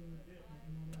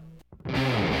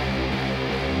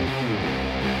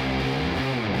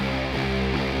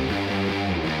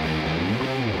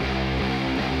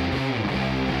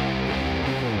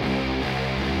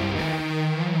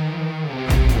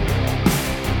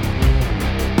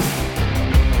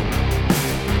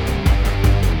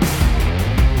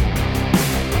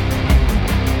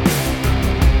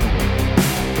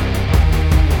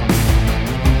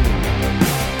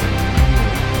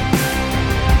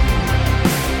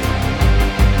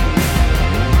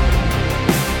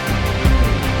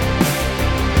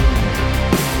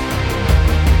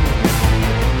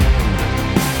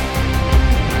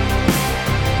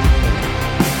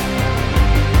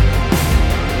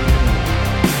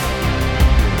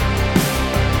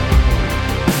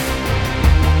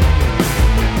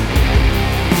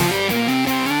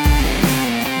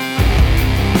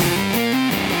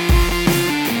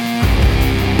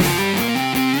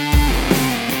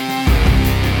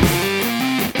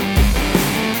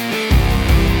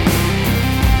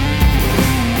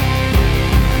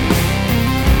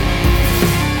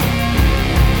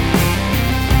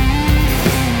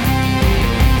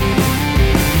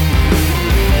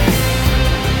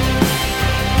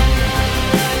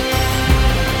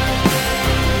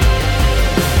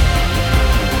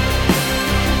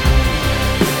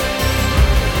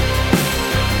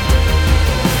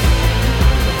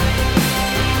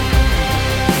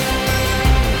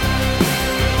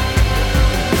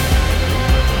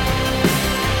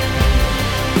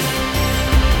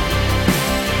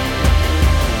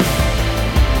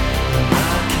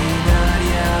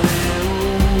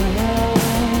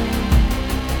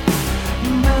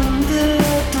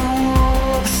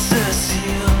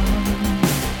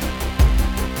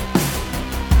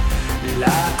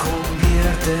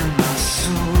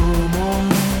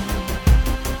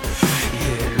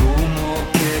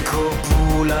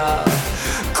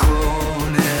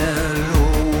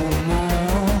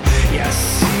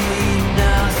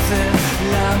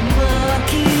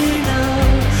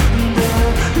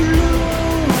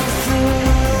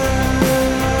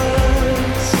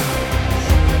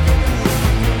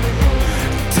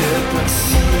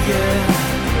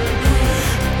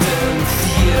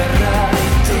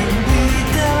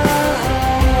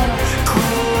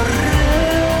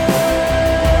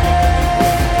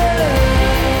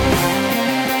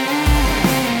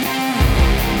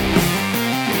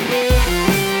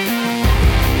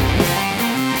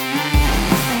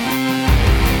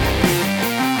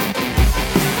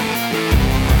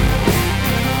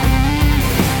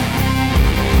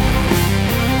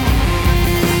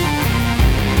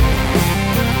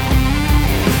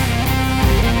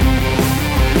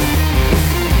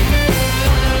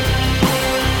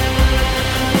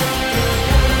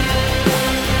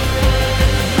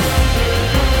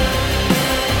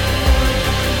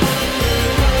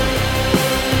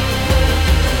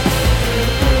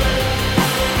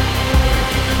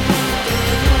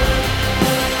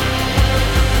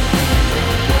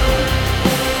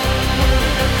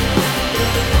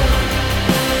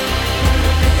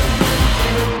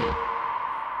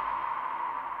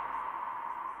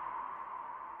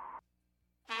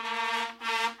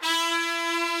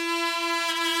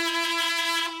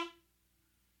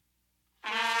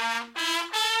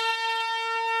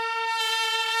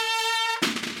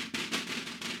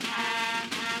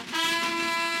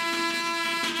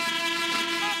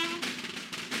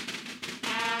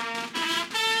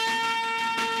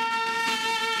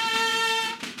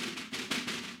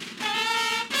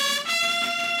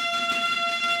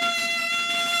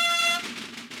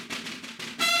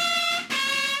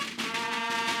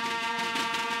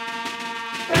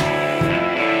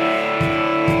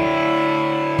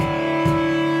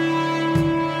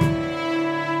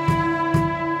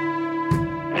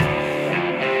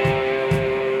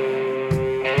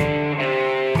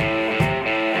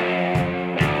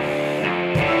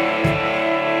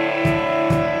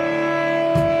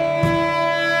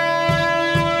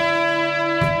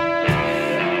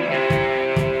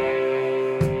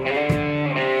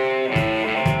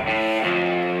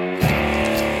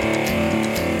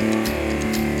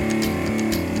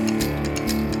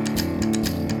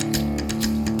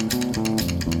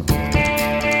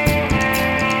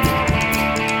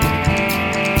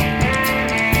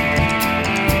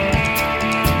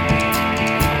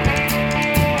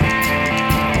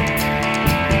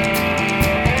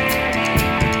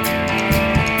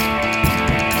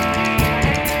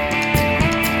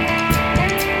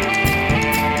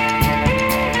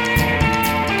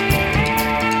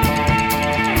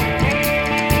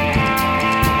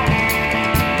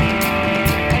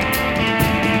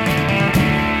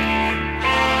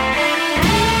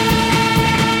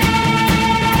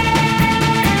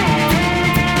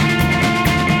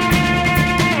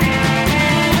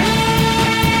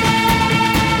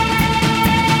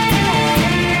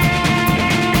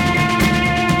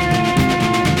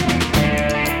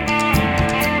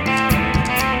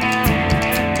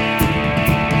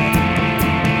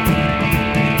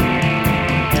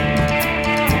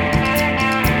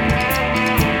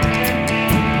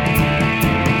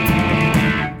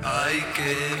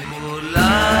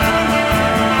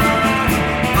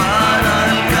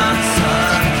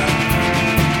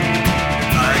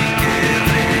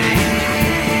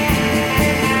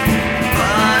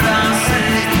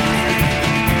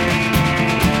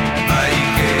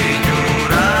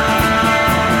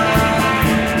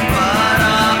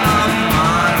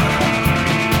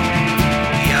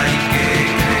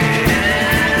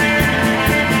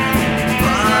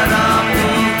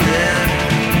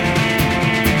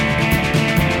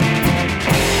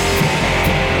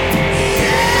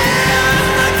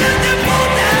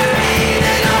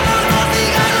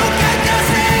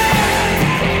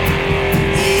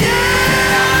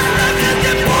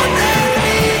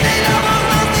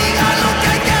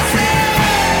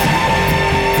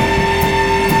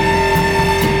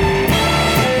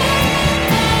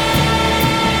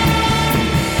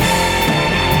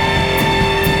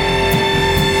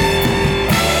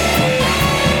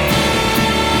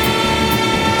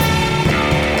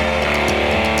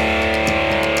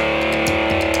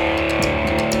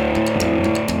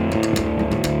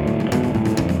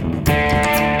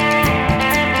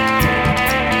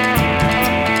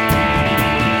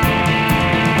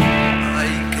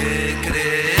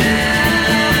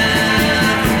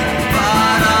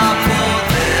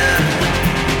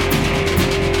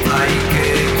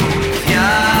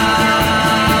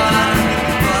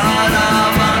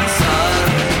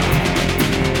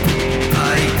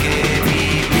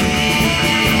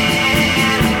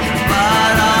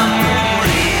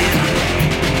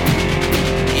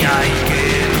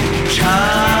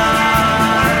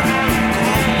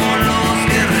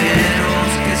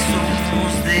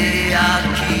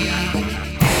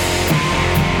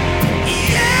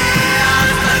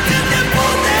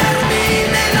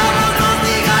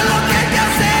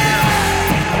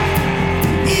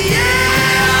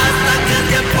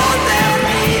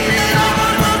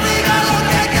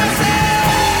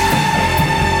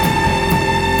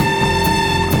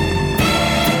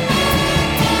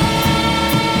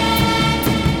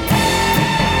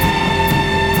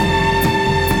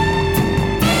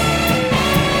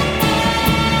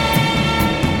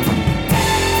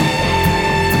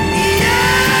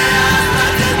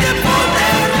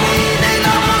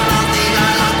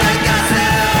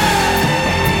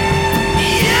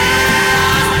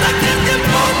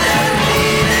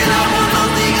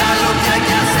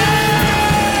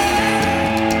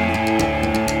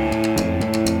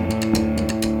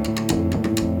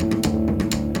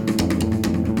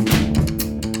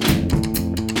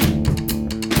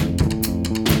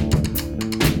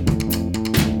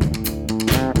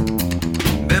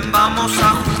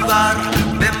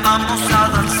 vamos a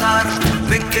danzar.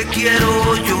 Ven que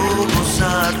quiero yo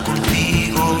gozar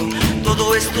contigo.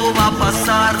 Todo esto va a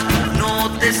pasar,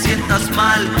 no te sientas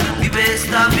mal. Vive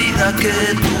esta vida que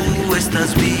tú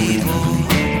estás vivo.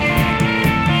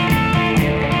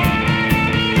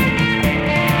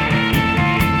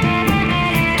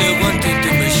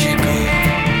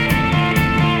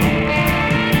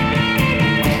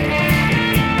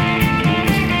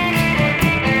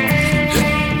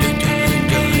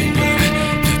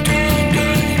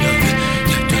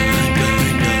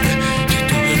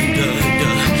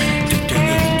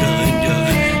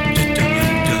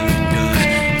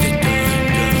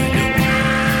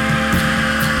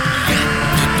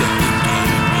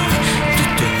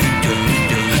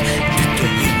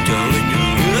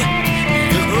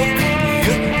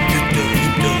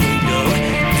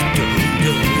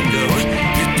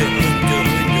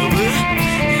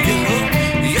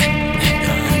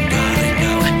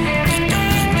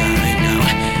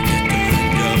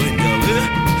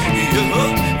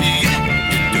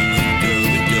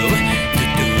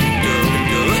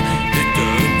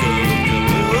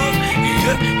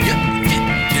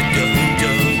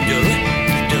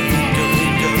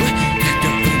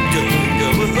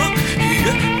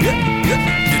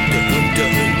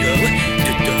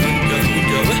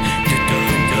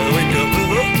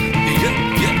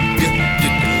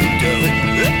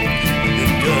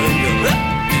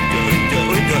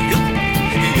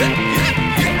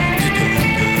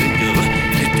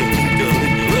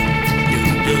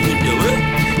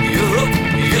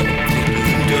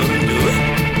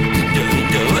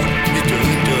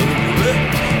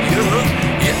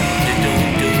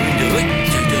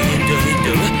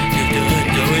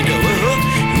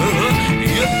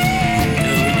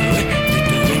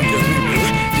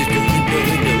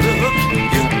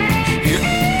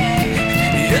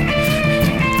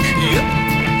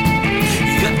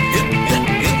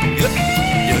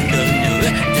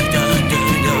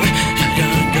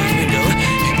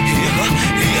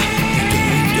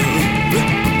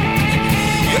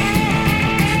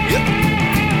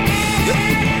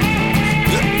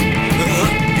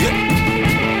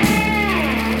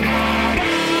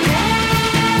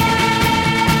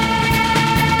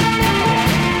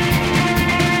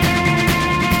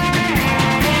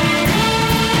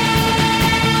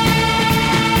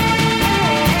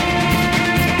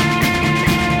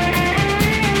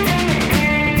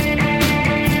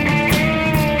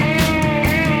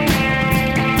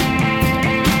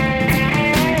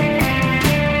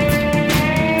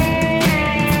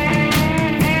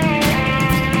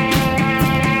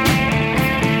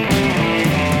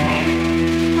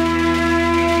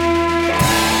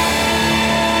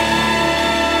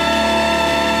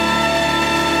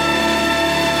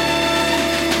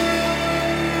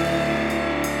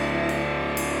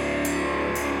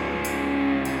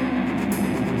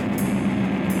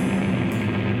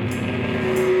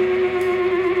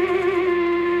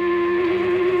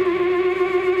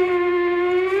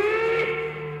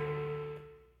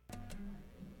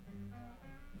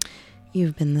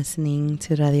 You've been listening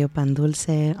to Radio Pan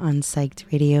Dulce on Psyched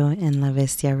Radio and La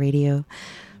Bestia Radio,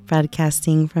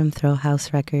 broadcasting from Thrill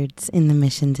House Records in the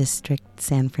Mission District,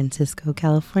 San Francisco,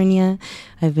 California.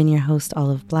 I've been your host,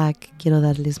 Olive Black. Quiero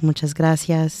darles muchas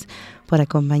gracias por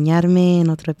acompañarme en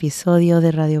otro episodio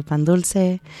de Radio Pan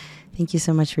Dulce. Thank you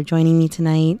so much for joining me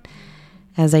tonight.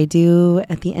 As I do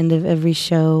at the end of every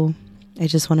show, I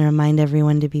just want to remind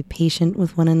everyone to be patient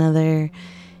with one another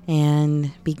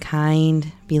and be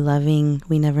kind, be loving.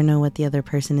 We never know what the other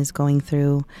person is going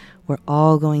through. We're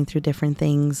all going through different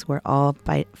things. We're all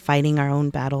fighting our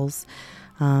own battles.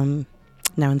 Now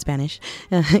in Spanish.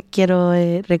 Quiero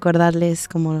recordarles,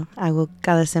 como hago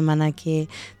cada semana, que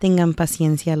tengan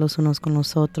paciencia los unos con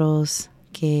los otros,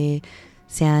 que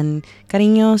sean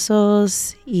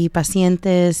cariñosos y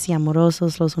pacientes y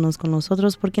amorosos los unos con los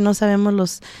otros, porque no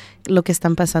sabemos lo que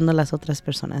están pasando las otras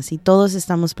personas y todos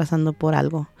estamos pasando por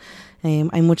algo.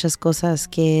 Hay muchas cosas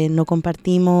que no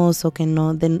compartimos o que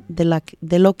no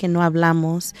de lo que no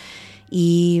hablamos,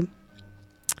 y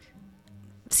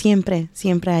siempre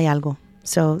hay algo.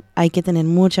 So, hay que tener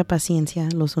mucha paciencia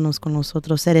los unos con los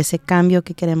otros, ser ese cambio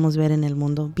que queremos ver en el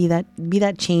mundo. Be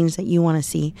that change that you want to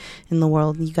see in the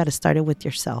world. You got to start it with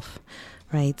yourself,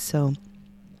 right? So,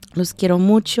 los quiero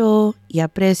mucho y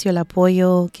aprecio el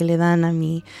apoyo que le dan a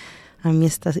mi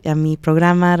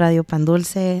programa Radio Pan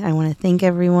Dulce. I want to thank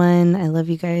everyone. I love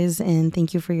you guys, and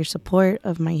thank you for your support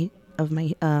of my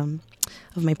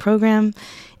program.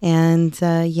 And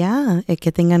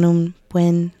que tengan un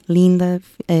buen, lindo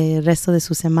resto de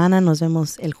su semana. Nos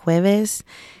vemos el jueves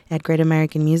at Great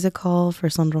American Music Hall for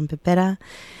Son Rompepera.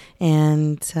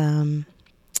 And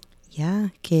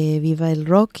Ya, que viva el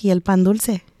rock y el pan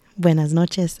dulce. Buenas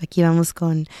noches. Aquí vamos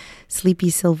con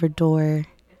Sleepy Silver Door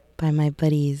by my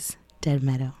buddies Dead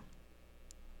Meadow.